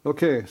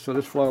 Okay, so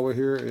this flywheel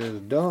here is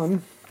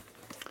done.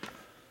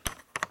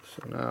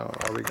 So now,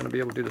 are we going to be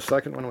able to do the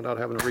second one without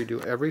having to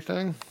redo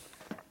everything?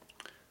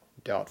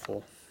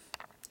 Doubtful.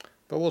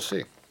 But we'll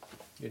see.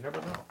 You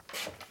never know.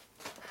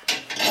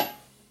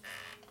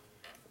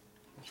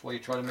 That's why you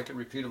try to make it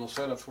repeatable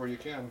setups where you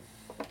can.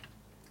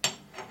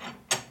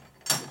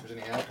 If there's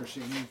any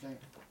accuracy in anything.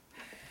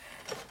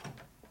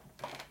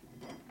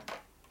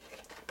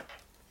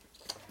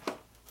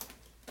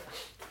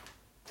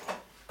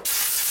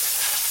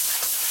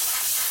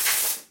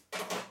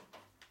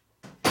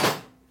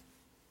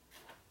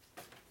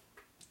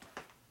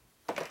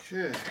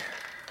 Okay.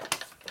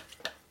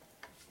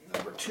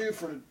 Number 2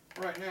 for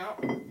right now.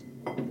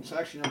 It's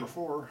actually number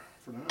 4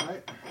 for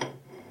tonight.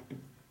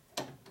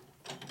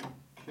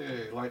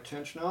 Okay, light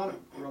tension on it.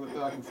 Rub it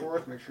back and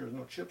forth. Make sure there's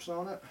no chips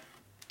on it.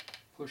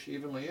 Push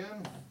evenly in.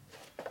 A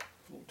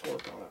little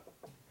torque on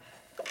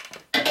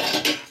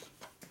it.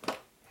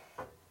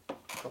 A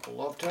couple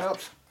love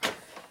taps.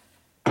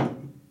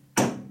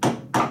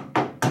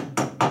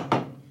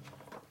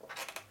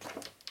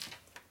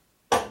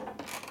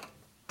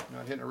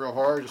 Not hitting it real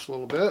hard, just a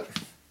little bit.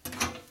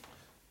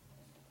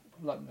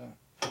 Letting the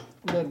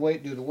lead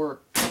weight do the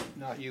work,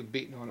 not you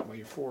beating on it with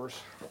your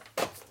force.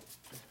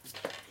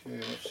 Okay,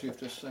 let's see if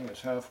this thing is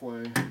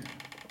halfway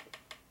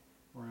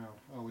around.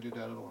 Oh, we did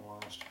that other one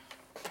last.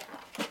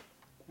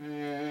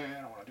 And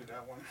I don't want to do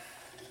that one.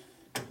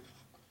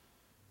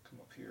 Come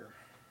up here.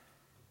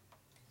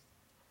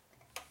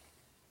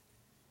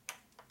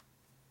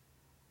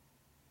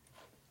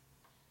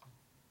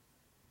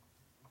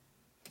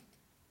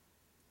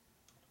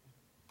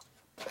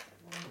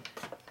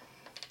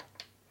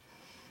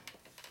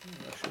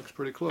 Actually looks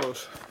pretty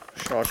close,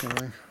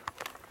 shockingly.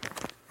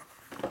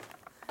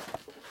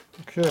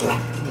 Okay,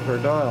 there's our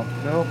dial.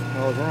 Nope,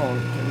 I was wrong.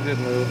 It did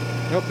move.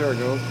 Nope, there it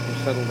goes. It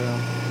settled down.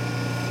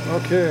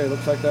 Okay,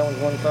 looks like that one's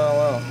 1 thou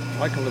out.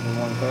 I can live in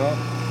 1 thou.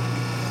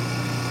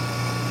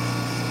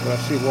 But I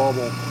see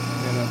wobble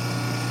in it.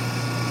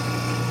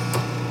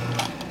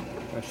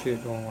 I see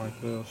it going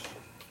like this.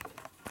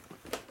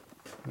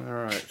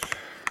 Alright.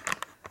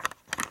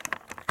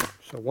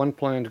 So 1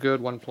 plane's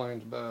good, 1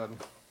 plane's bad.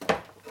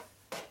 That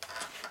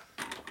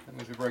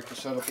means we break the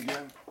setup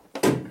again.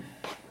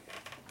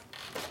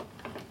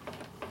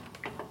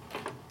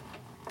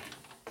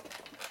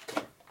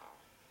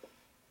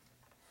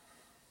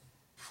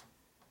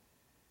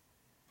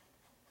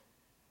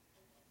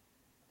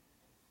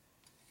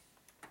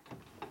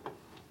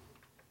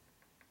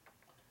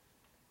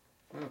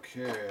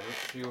 Okay,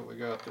 let's see what we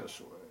got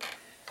this way.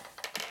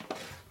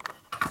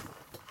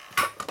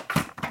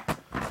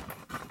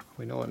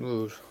 We know it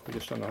moves, we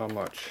just don't know how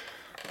much.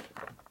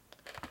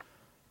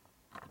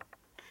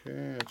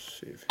 Okay, let's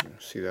see if you can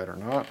see that or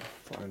not.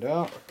 Find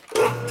out.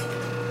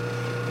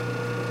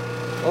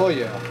 Oh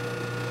yeah.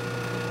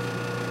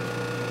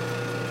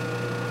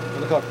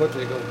 Look how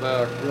quickly it goes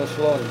back. Real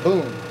slow and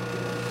boom.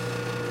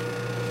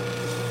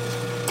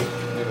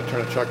 Maybe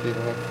turn the chuck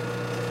evenly.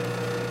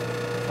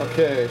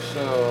 Okay,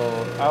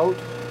 so out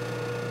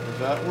is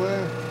that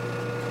way.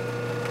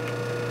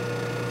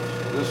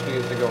 So this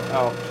needs to go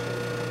out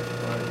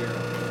right here.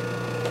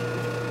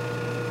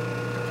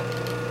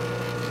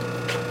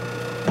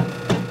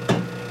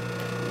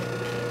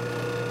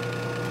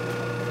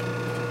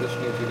 This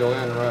needs to go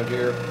in right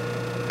here.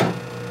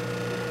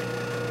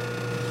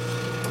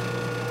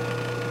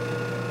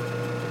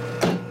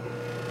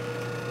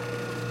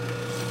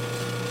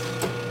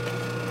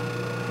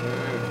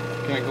 Okay,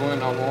 can't go in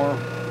no more.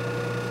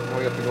 Now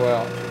we have to go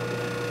out.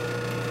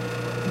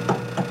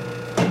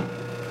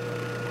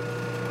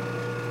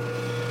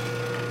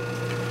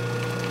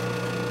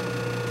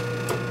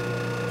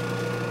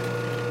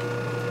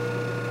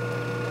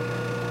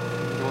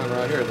 Go in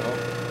right here though.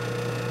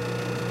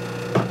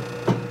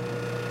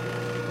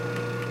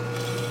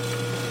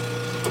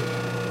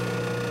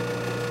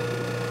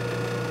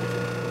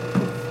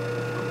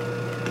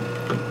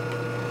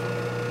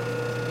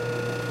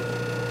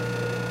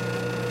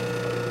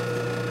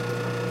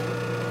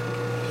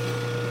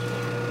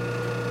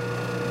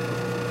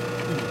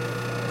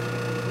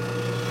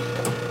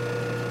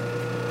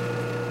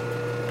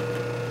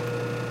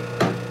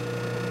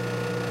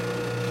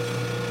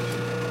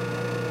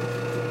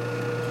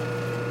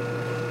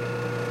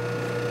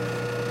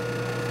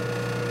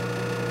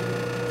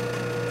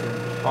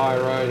 High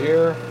right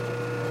here.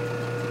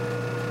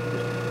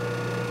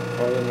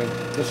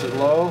 This is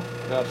low,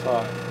 that's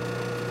high.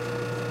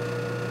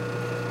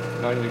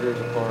 90 degrees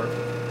apart.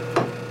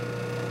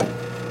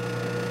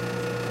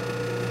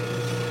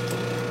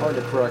 Hard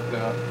to correct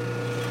that.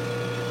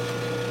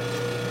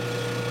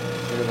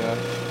 Look at that.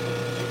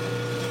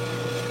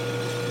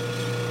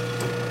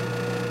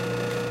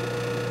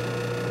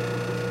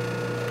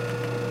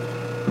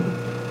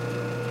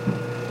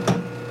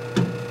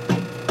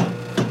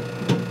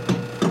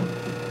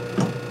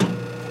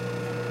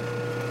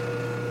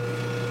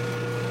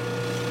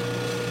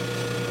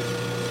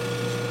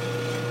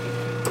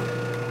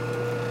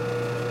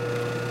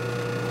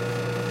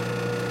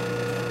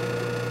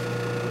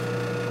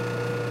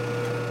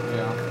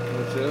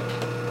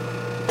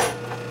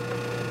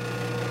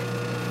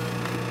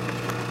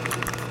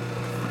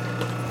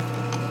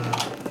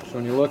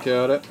 when you look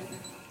at it,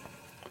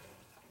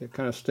 it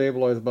kind of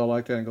stabilizes about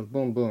like that and goes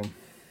boom, boom.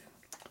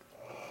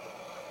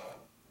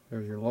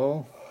 There's your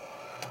low.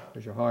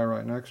 There's your high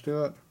right next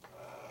to it.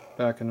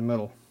 Back in the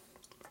middle.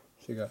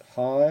 So you got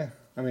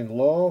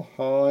low,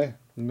 high,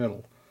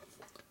 middle.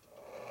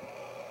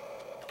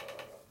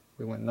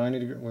 We went 90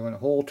 degrees, we went a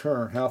whole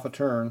turn, half a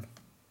turn.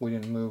 We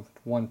didn't move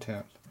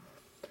 1/10.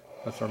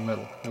 That's our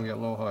middle. And we got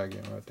low, high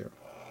again right there.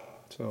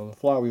 So the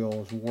flywheel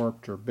is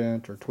warped or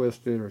bent or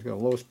twisted, or it's got a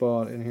low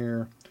spot in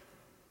here.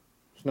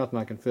 There's nothing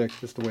I can fix,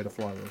 just the way the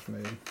flywheel is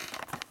made.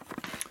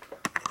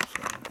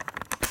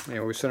 So,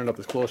 anyway, we set it up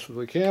as close as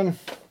we can.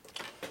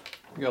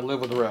 We gotta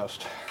live with the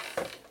rest.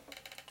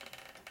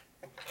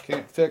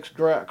 Can't fix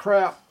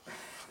crap.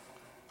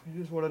 It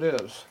is what it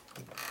is.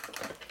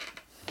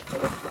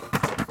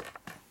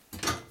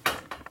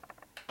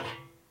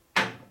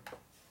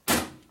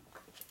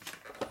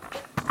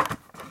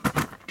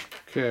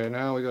 Okay,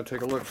 now we gotta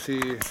take a look,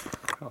 see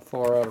how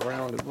far out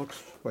around it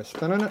looks by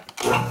spinning it.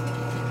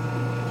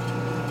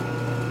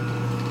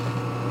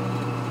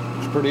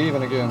 It's pretty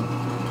even again.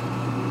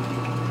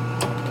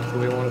 That's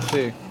what we want to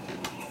see.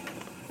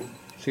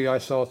 See, I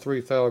saw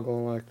 3 thou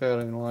going like that.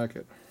 I didn't like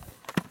it.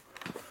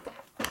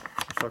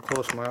 That's how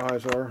close my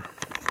eyes are.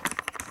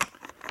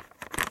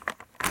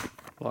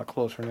 A lot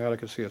closer than that. I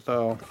can see a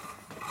thou.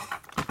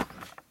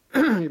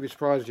 You'd be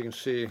surprised you can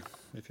see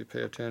if you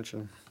pay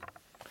attention.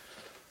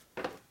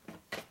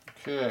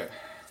 Okay.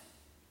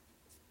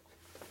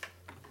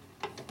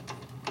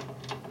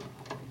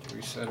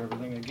 Reset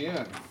everything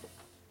again.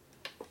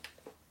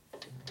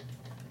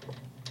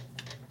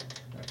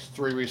 That's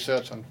 3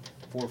 resets on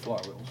 4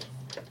 flywheels.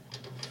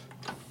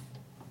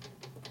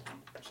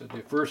 So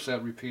the first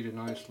set repeated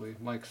nicely.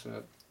 Mike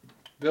set.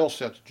 Bill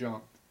set's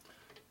junk.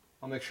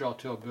 I'll make sure I'll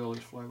tell Bill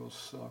his flywheels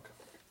suck.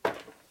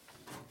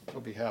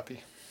 He'll be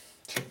happy.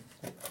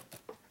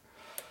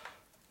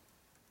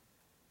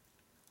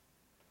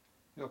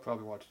 He'll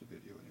probably watch the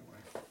video anyway.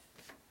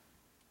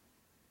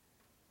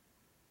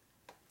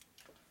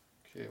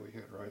 Okay, we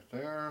hit right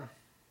there.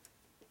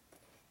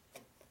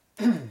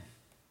 What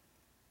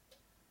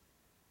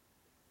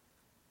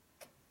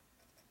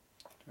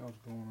else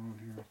going on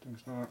here?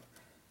 Things not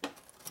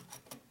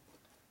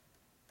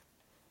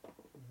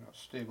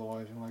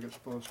stabilizing like it's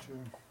supposed to.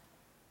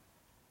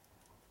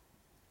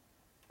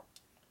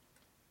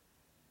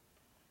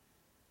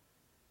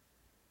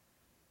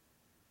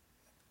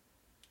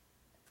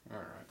 All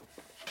right.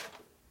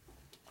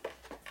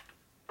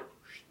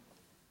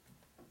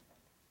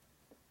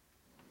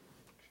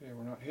 Okay,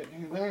 we're not hitting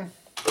anything.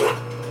 Let's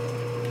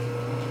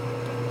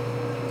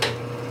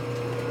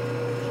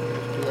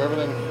do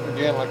everything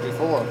again like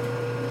before.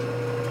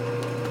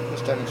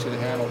 This time you see the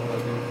handles what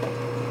I do.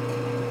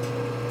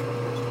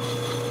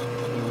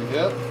 So we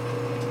hit.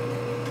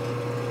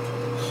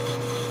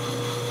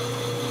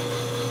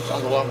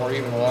 Sounds a lot more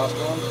even than the last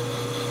one.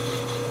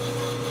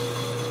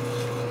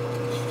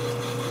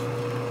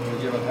 We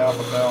give it half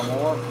a thou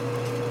more.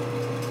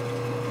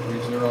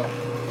 3-0.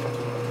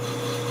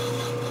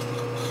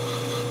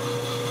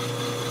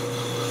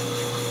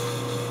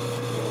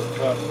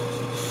 Cut.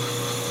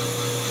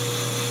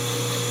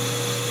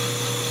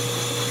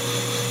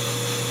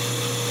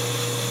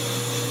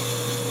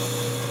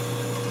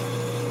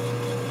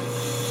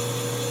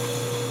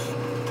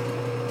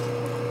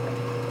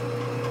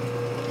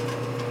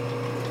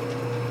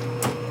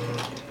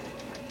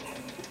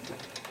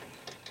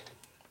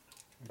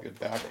 Get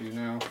back to you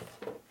now.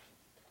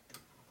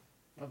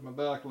 How's my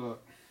back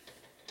look?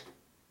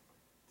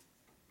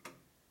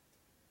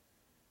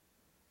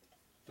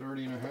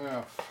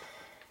 30.5.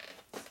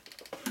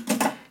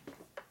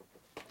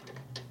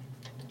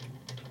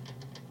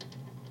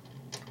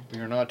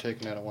 You're not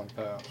taking that at one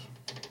pass.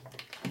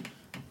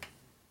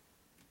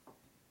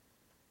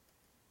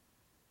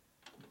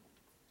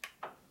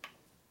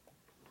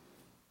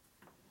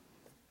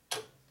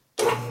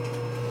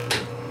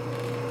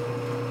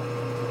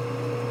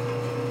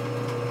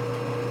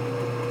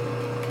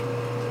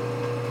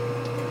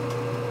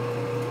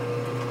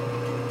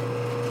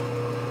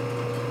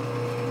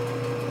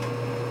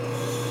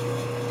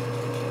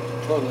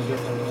 Totally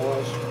different than it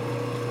was.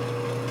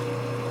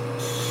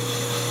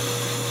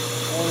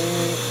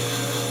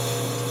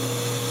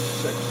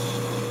 26.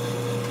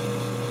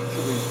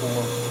 Should be 4.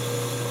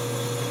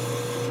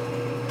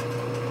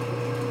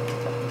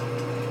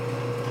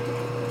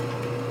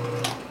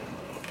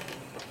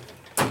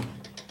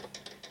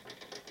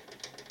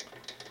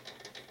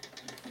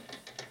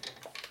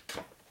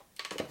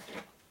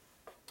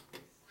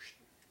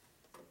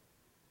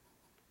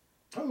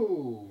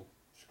 Oh,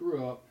 screw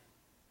up.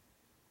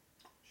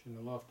 Shouldn't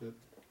have left it.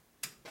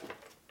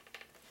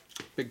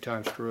 Big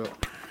time screw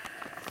up.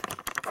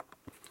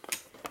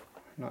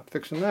 Not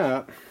fixing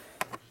that.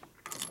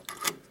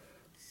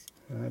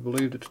 I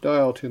believed its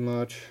dial too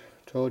much.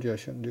 Told you I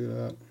shouldn't do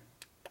that.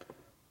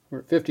 We're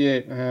at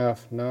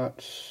 58.5,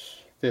 not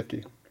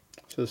 50.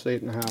 So it's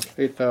 8.5.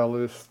 8 thou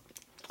loose.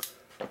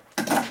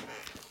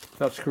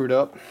 That's screwed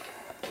up.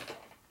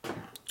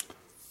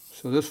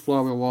 So this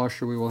flywheel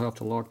washer we will have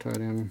to Loctite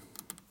in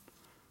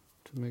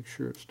to make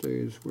sure it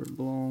stays where it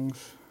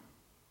belongs.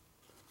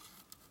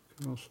 You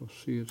can also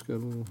see it's got a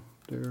little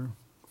there.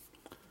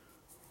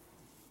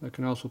 I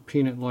can also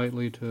peen it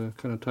lightly to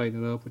kind of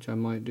tighten it up, which I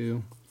might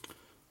do.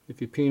 If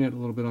you peen it a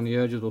little bit on the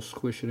edge, it'll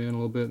squish it in a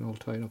little bit and it'll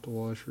tighten up the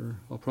washer.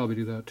 I'll probably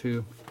do that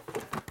too,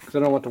 because I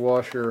don't want the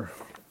washer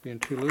being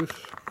too loose.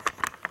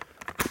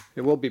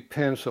 It will be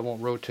pinned so it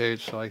won't rotate,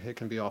 so it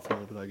can be off a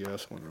little bit, I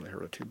guess. It won't really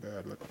hurt it too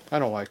bad, but I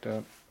don't like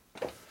that.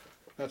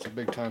 That's a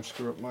big time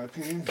screw up in my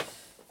opinion.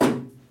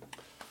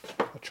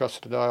 I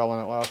trusted the dial on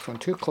that last one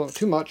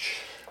too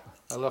much.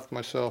 I left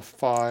myself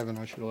 5 and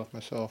I should have left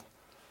myself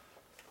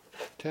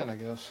 10, I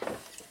guess.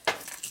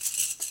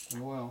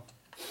 Oh well.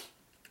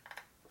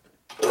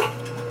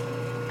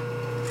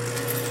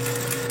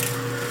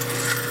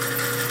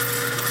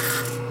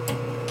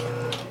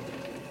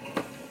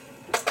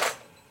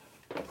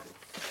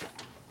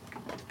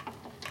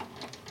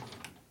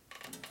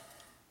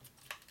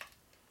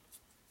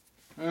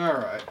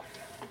 Alright.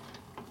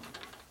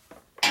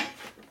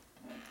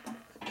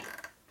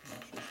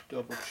 Just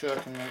double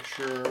check and make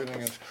sure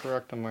everything is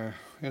correct on my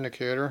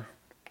indicator.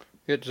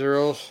 Hit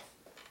zeros.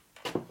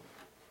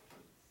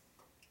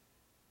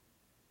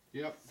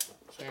 Yep,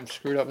 same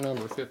screwed up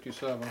number,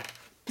 57.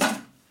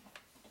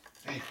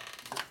 Hey,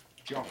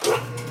 junk.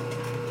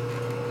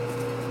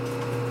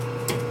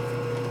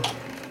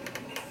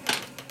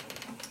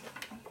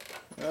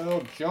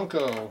 Oh,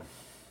 Junko.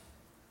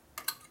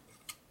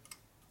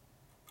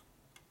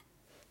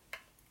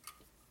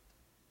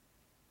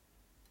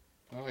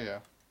 Oh yeah.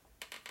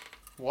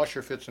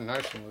 Washer fits in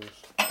nice and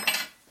loose.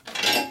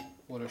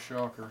 What a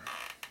shocker.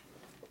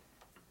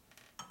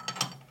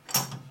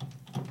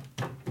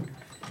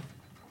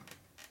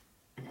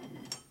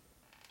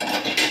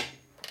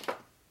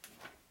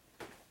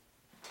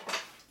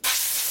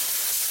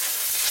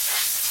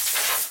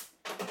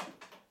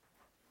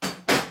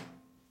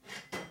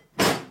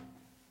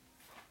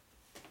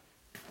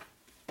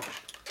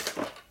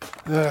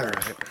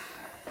 Alright.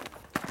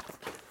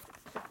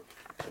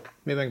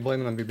 Maybe I can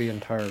blame it on me being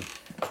tired.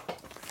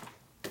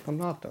 I'm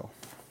not though.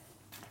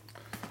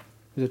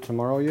 Is it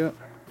tomorrow yet?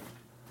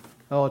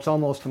 Oh, it's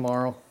almost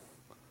tomorrow.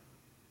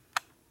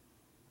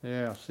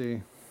 Yeah,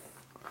 see.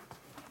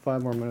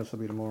 5 more minutes will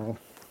be tomorrow.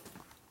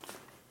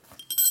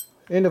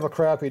 End of a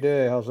crappy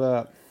day, how's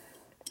that?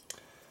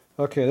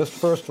 Okay, this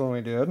first one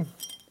we did.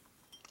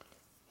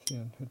 See,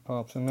 it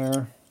pops in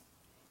there.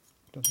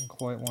 Doesn't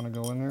quite want to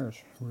go in there,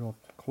 it's real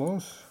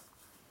close.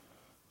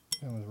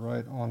 It was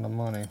right on the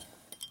money.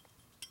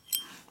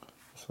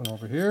 This one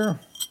over here,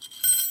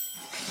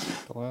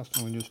 the last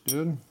one we just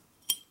did.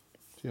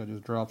 See how it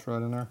just drops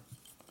right in there?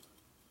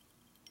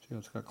 See how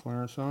it's got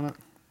clearance on it?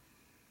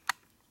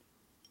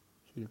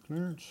 See the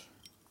clearance?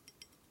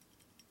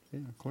 See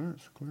the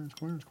clearance, clearance,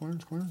 clearance,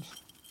 clearance, clearance.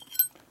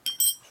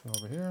 This one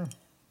over here.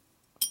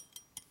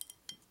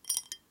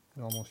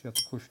 You almost have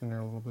to push it in there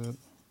a little bit.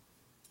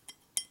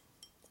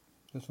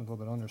 This one's a little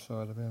bit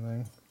undersized of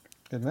anything.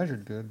 It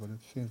measured good, but it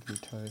seems to be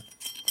tight.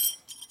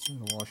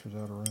 And the washer's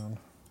out around.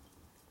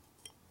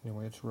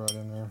 Anyway, it's right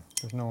in there.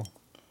 There's no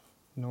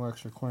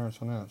extra clearance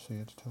on that. See,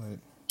 it's tight.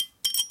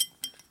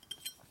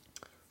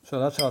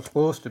 So that's how it's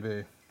supposed to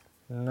be.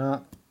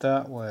 Not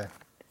that way.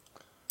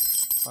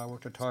 I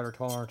work to tighter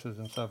tolerances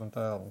than 7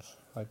 thou.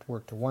 I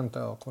work to 1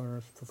 thou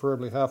clearance,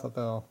 preferably half a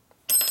thou.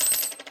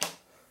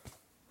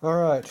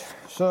 Alright,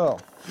 so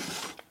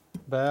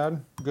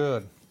bad,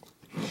 good.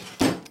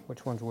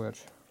 Which one's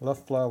which?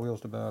 Left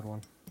flywheel's the bad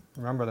one.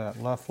 Remember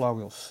that, left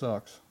flywheel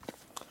sucks.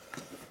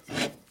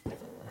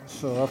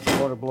 So after the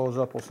motor blows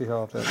up, we'll see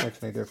how that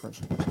makes any difference.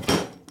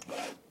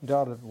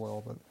 Doubt it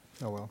will, but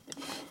oh well.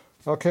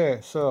 Okay,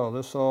 so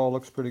this all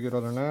looks pretty good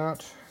other than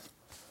that.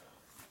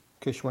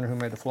 In case you wonder who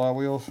made the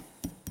flywheels,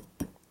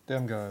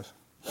 them guys.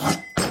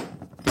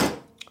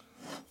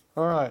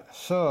 Alright,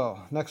 so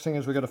next thing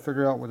is we got to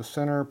figure out where the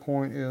center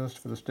point is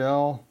for this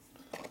dowel.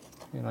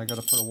 And I got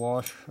to put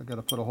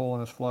a hole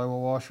in this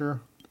flywheel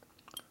washer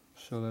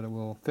so that it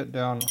will fit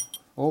down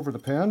over the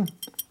pin.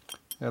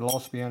 It'll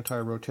also be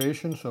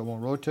anti-rotation, so it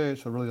won't rotate,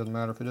 so it really doesn't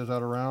matter if it is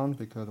out around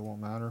because it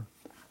won't matter.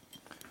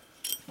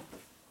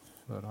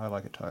 But I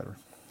like it tighter.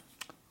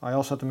 I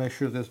also have to make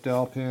sure this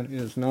dowel pin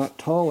is not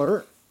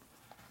taller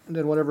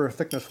than whatever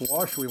thickness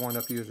washer we wind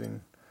up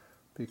using.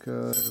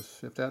 Because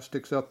if that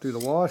sticks up through the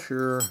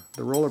washer,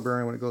 the roller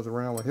bearing, when it goes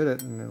around, will hit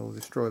it and it'll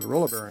destroy the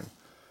roller bearing.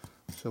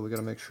 So we got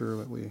to make sure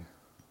that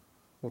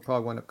we'll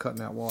probably wind up cutting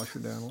that washer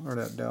down, or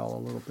that dowel a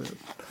little bit.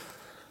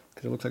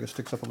 Because it looks like it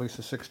sticks up at least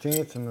a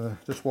 16th, and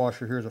this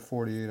washer here is a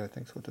 48, I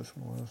think is what this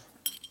one was.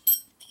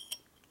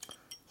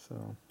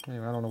 So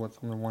anyway, I don't know what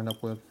I'm going to wind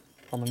up with.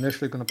 I'm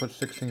initially going to put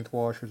 16th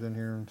washers in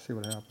here and see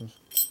what happens.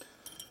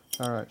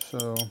 Alright,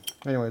 so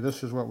anyway,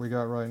 this is what we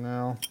got right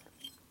now.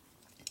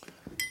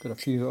 Got a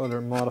few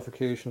other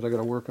modifications I got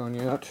to work on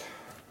yet.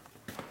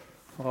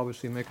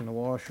 Obviously making the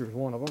washer is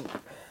one of them.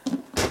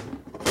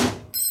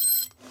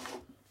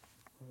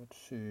 Let's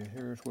see,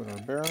 here's what our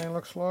bearing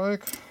looks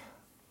like.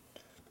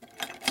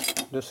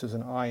 This is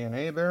an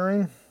INA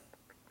bearing.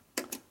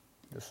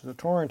 This is a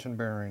Torrington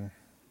bearing.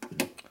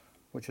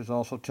 which is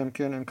also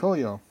Timken and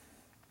Koyo.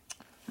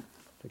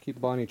 They keep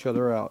buying each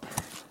other out.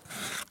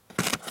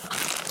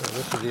 So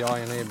this is the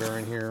I&A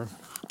bearing here.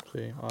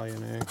 See,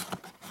 I&A.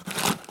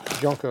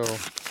 Junko.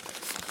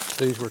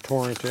 These were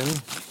Torrington.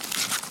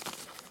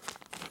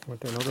 But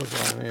then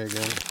there's I&A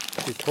again.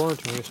 See,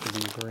 Torrington used to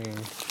be green.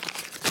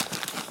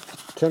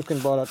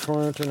 Timken bought out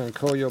Torrington and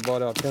Koyo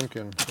bought out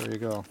Timken. There you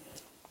go.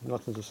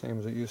 Nothing's the same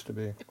as it used to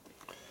be.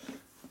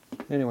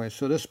 Anyway,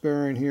 so this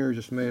bearing here is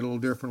just made a little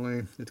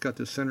differently. It's got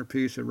this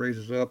centerpiece that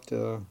raises up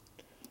to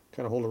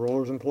kind of hold the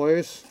rollers in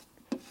place.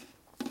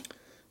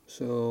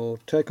 So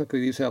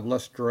technically these have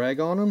less drag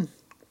on them.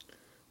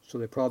 So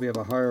they probably have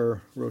a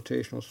higher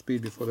rotational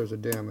speed before there's a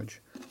damage,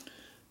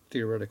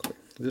 theoretically.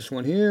 This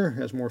one here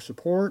has more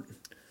support,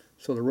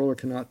 so the roller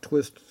cannot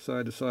twist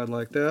side to side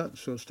like that,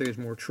 so it stays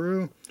more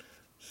true.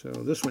 So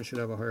this one should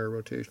have a higher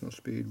rotational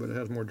speed, but it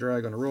has more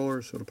drag on the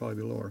roller, so it'll probably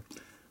be lower.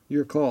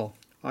 Your call.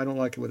 I don't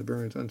like it with the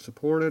bearings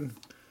unsupported.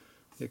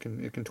 It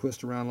can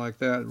twist around like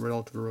that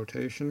relative to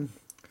rotation,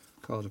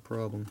 cause a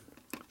problem.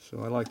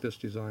 So I like this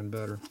design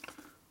better.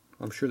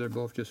 I'm sure they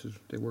work just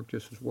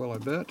as well, I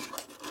bet.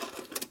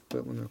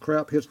 But when the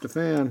crap hits the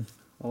fan,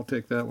 I'll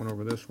take that one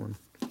over this one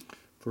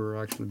for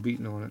actually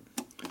beating on it.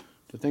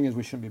 The thing is,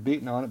 we shouldn't be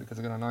beating on it because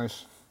it's got a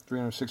nice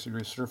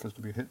 360-degree surface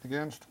to be hitting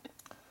against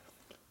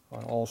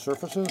on all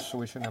surfaces, so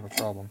we shouldn't have a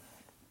problem.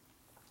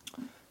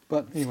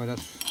 But anyway,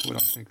 that's what I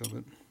think of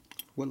it.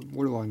 What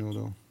do I know,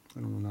 though?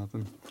 I don't know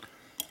nothing.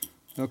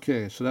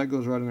 Okay, so that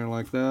goes right in there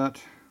like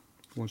that.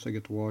 Once I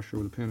get the washer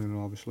with a pin in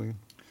it, obviously.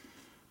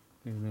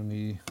 And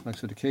then like I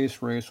said, the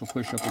case race will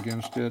push up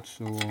against it,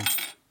 so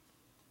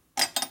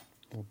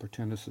we'll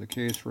pretend this is the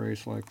case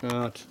race like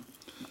that.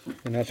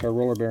 And that's our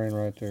roller bearing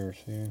right there.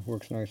 See, it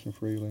works nice and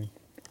freely.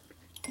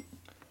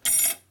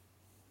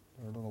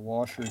 Our little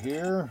washer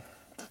here.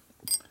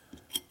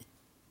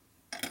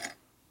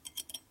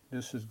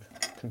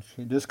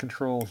 This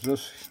controls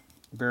this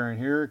bearing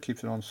here. It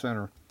keeps it on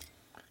center.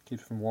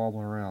 Keeps it from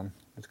wobbling around.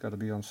 It's got to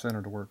be on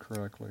center to work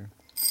correctly.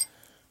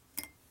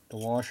 The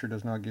washer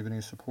does not give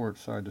any support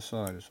side to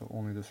side, so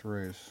only this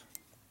race.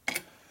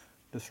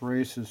 This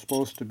race is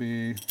supposed to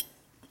be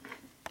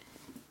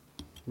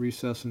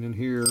recessing in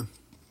here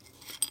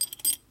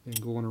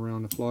and going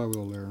around the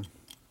flywheel there.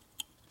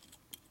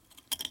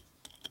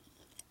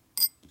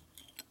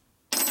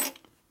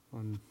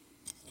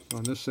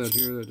 On this set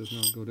here, that does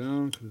not go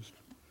down because,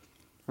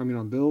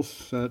 on Bill's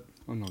set,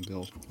 on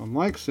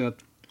Mike's set,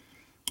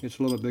 it's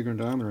a little bit bigger in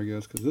diameter, I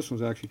guess, because this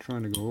one's actually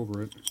trying to go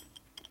over it.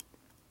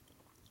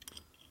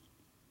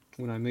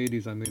 When I made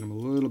these, I made them a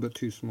little bit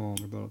too small.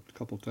 They're about a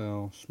couple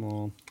thou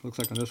small. Looks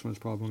like on this one it's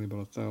probably only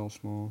about a thou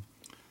small.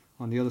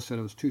 On the other set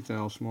it was 2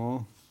 thou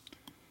small.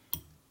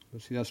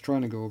 But see, that's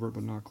trying to go over it,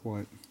 but not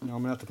quite. Now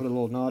I'm going to have to put a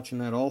little notch in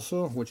that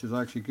also, which is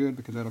actually good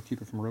because that'll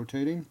keep it from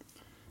rotating.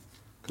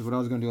 Because what I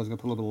was going to do, I was going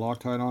to put a little bit of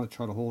Loctite on it,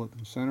 try to hold it in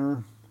the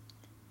center,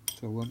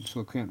 so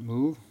it can't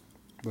move.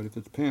 But if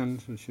it's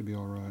pinned, it should be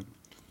alright.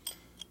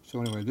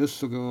 So anyway,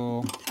 this will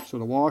go, so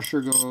the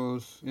washer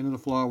goes into the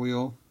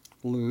flywheel,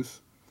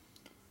 loose.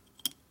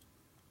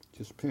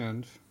 Just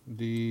pinned.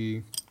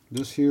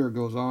 This here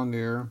goes on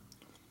there,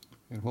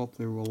 and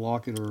hopefully we'll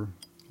lock it, or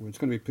it's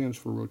going to be pins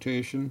for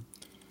rotation.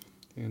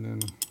 And then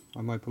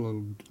I might put a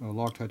little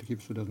Loctite to keep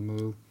it so it doesn't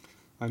move.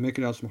 I make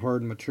it out of some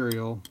hardened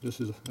material. This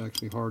is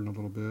actually hardened a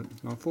little bit,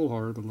 not full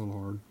hard, but a little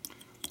hard.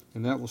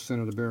 And that will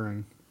center the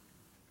bearing.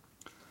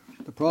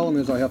 The problem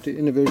is I have to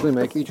individually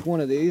make each one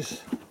of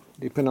these,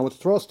 depending on what the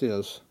thrust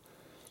is,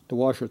 the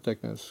washer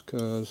thickness,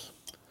 because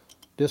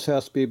this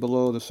has to be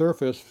below the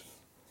surface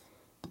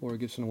or it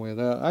gets in the way of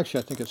that. Actually,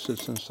 I think it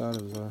sits inside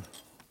of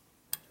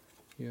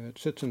it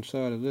sits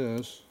inside of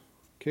this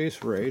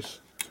case race.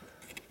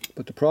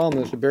 But the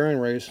problem is the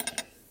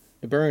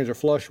bearings are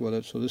flush with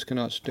it, so this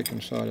cannot stick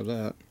inside of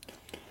that.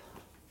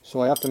 So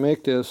I have to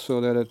make this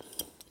so that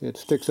it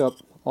sticks up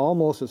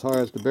almost as high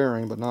as the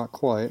bearing, but not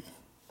quite.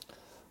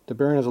 The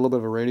bearing has a little bit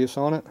of a radius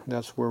on it.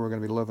 That's where we're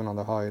going to be living on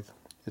the height.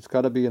 It's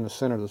got to be in the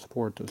center to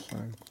support this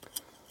thing.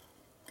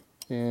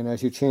 And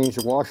as you change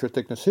the washer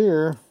thickness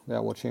here,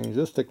 that will change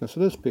this thickness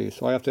of this piece.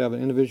 So I have to have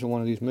an individual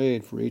one of these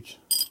made for each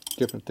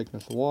different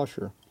thickness of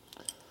washer.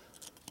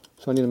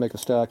 So I need to make a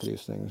stack of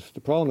these things.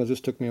 The problem is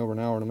this took me over an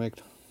hour to make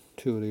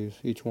 2 of these,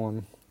 each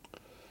one.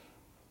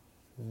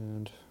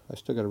 And I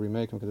still got to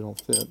remake them because they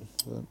don't fit.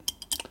 But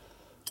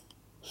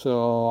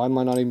so I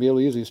might not even be able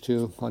to use these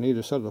 2 on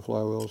either set of the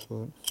flywheels,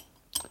 but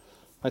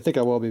I think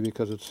I will be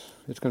because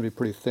it's going to be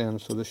pretty thin,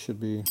 so this should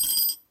be,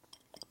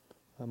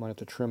 I might have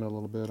to trim it a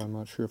little bit. I'm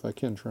not sure if I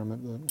can trim it,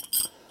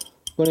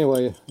 but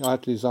anyway, I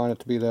have to design it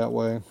to be that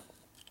way.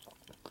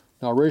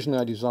 Now originally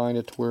I designed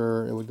it to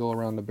where it would go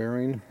around the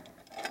bearing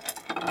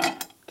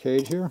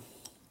cage here.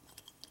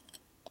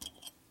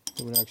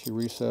 It would actually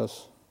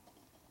recess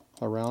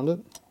around it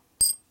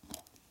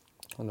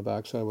on the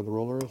back side where the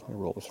roller is. Let me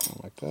roll this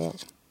around like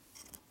that.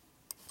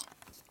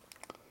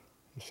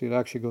 You see, it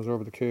actually goes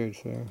over the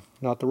cage there.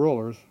 Not the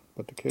rollers,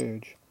 but the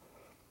cage.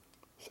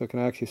 So it can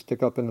actually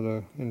stick up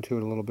into it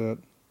a little bit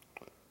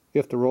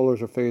if the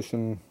rollers are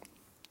facing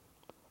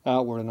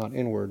outward and not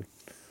inward.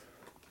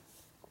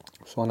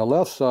 So on the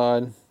left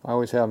side, I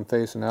always have them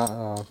facing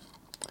out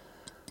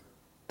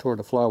toward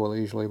the flywheel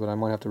usually, but I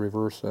might have to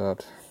reverse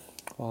that.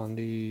 On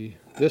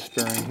this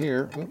bearing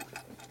here, and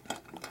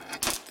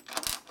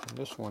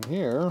this one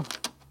here,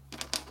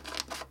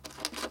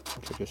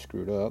 which I just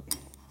screwed up.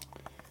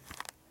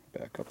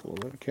 Back up a little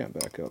bit. I can't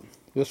back up.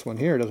 This one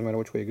here, doesn't matter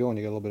which way you go, and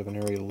you get a little bit of an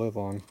area to live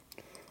on.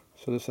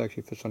 So this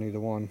actually fits on either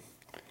one.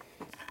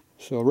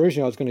 So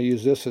originally I was going to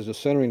use this as a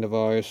centering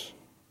device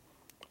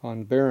on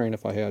the bearing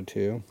if I had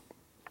to.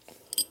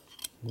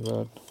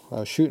 But I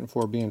was shooting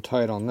for being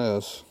tight on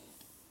this.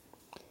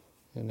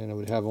 And then it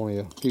would have only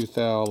a few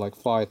like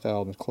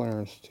 5,000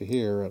 clearance to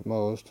here at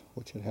most,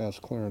 which it has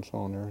clearance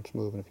on there. It's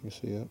moving if you can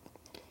see it.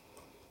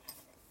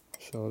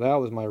 So that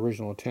was my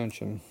original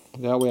intention.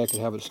 That way I could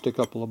have it stick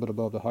up a little bit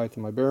above the height of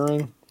my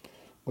bearing,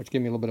 which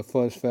gave me a little bit of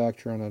fuzz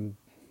factor on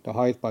the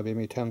height by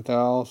maybe 10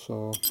 thou.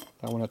 So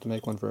I wouldn't have to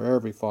make one for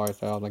every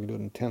 5,000. I can do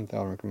it in 10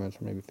 thou increments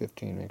or maybe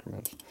 15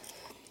 increments.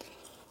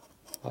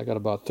 I got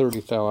about 30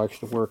 thou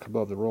actually to work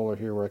above the roller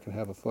here where I can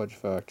have a fudge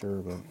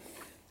factor, but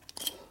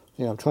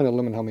yeah, I'm trying to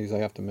limit how many of these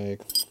I have to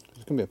make.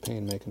 It's going to be a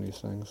pain making these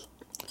things.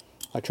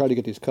 I tried to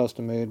get these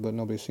custom made, but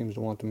nobody seems to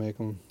want to make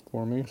them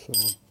for me, so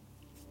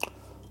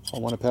I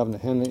wind up having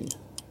to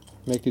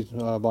make these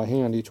by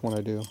hand, each one I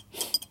do.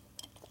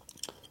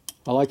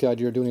 I like the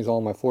idea of doing these all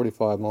in my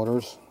 45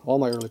 motors. All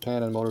my early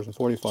Pan motors and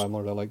 45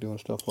 motors, I like doing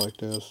stuff like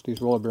this.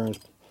 These roller bearings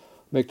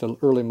make the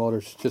early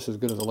motors just as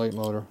good as a late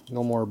motor.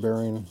 No more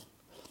bearing,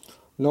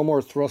 no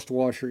more thrust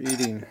washer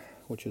eating,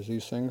 which is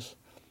these things.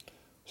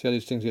 See how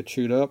these things get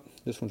chewed up?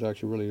 This one's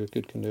actually really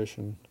good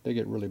condition. They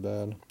get really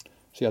bad.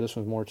 See how this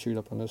one's more chewed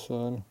up on this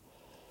side?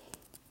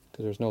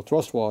 Because there's no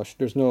thrust wash.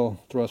 There's no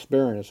thrust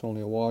bearing. It's only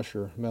a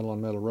washer, metal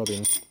on metal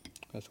rubbing.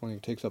 That's when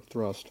it takes up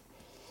thrust.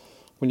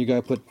 When you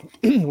guys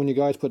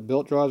put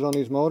belt drives on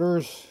these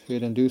motors,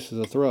 it induces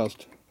a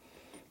thrust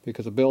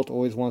because the belt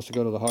always wants to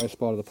go to the high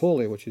spot of the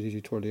pulley, which is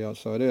usually toward the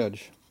outside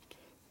edge.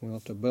 Well,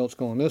 if the belt's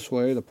going this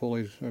way, the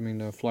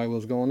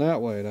flywheel's going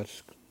that way.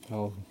 That's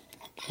how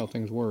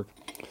things work.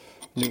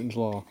 Newton's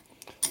law.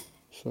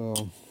 So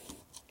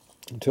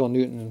until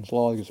Newton's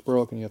law gets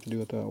broken, you have to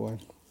do it that way.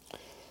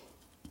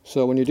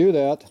 So when you do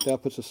that,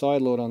 that puts a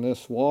side load on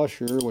this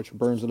washer, which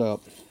burns it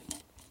up.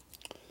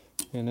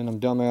 And then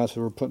them dumbasses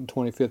were putting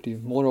 2050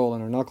 motor oil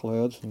in their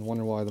knuckleheads and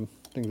wonder why the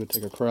things would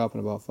take a crap in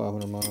about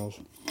 500 miles.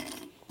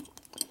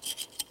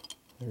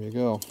 There you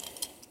go.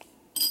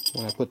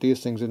 When I put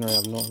these things in there, I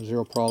have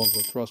zero problems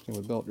with thrusting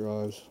with belt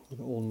drives,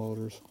 with old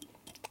motors,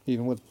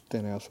 even with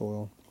thin ass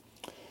oil.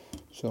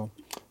 So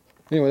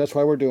anyway, that's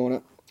why we're doing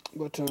it.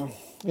 But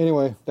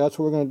anyway, that's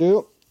what we're going to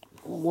do.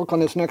 We'll work on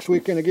this next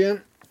weekend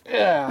again.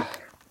 Yeah.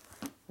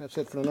 That's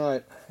it for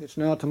tonight. It's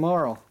now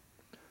tomorrow.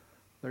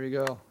 There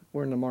you go.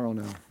 We're in tomorrow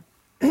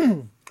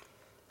now.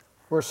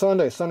 We're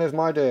Sunday. Sunday's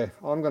my day.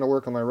 I'm going to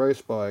work on my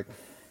race bike.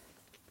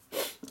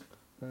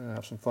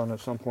 Have some fun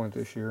at some point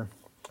this year.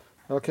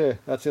 Okay,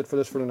 that's it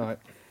for tonight.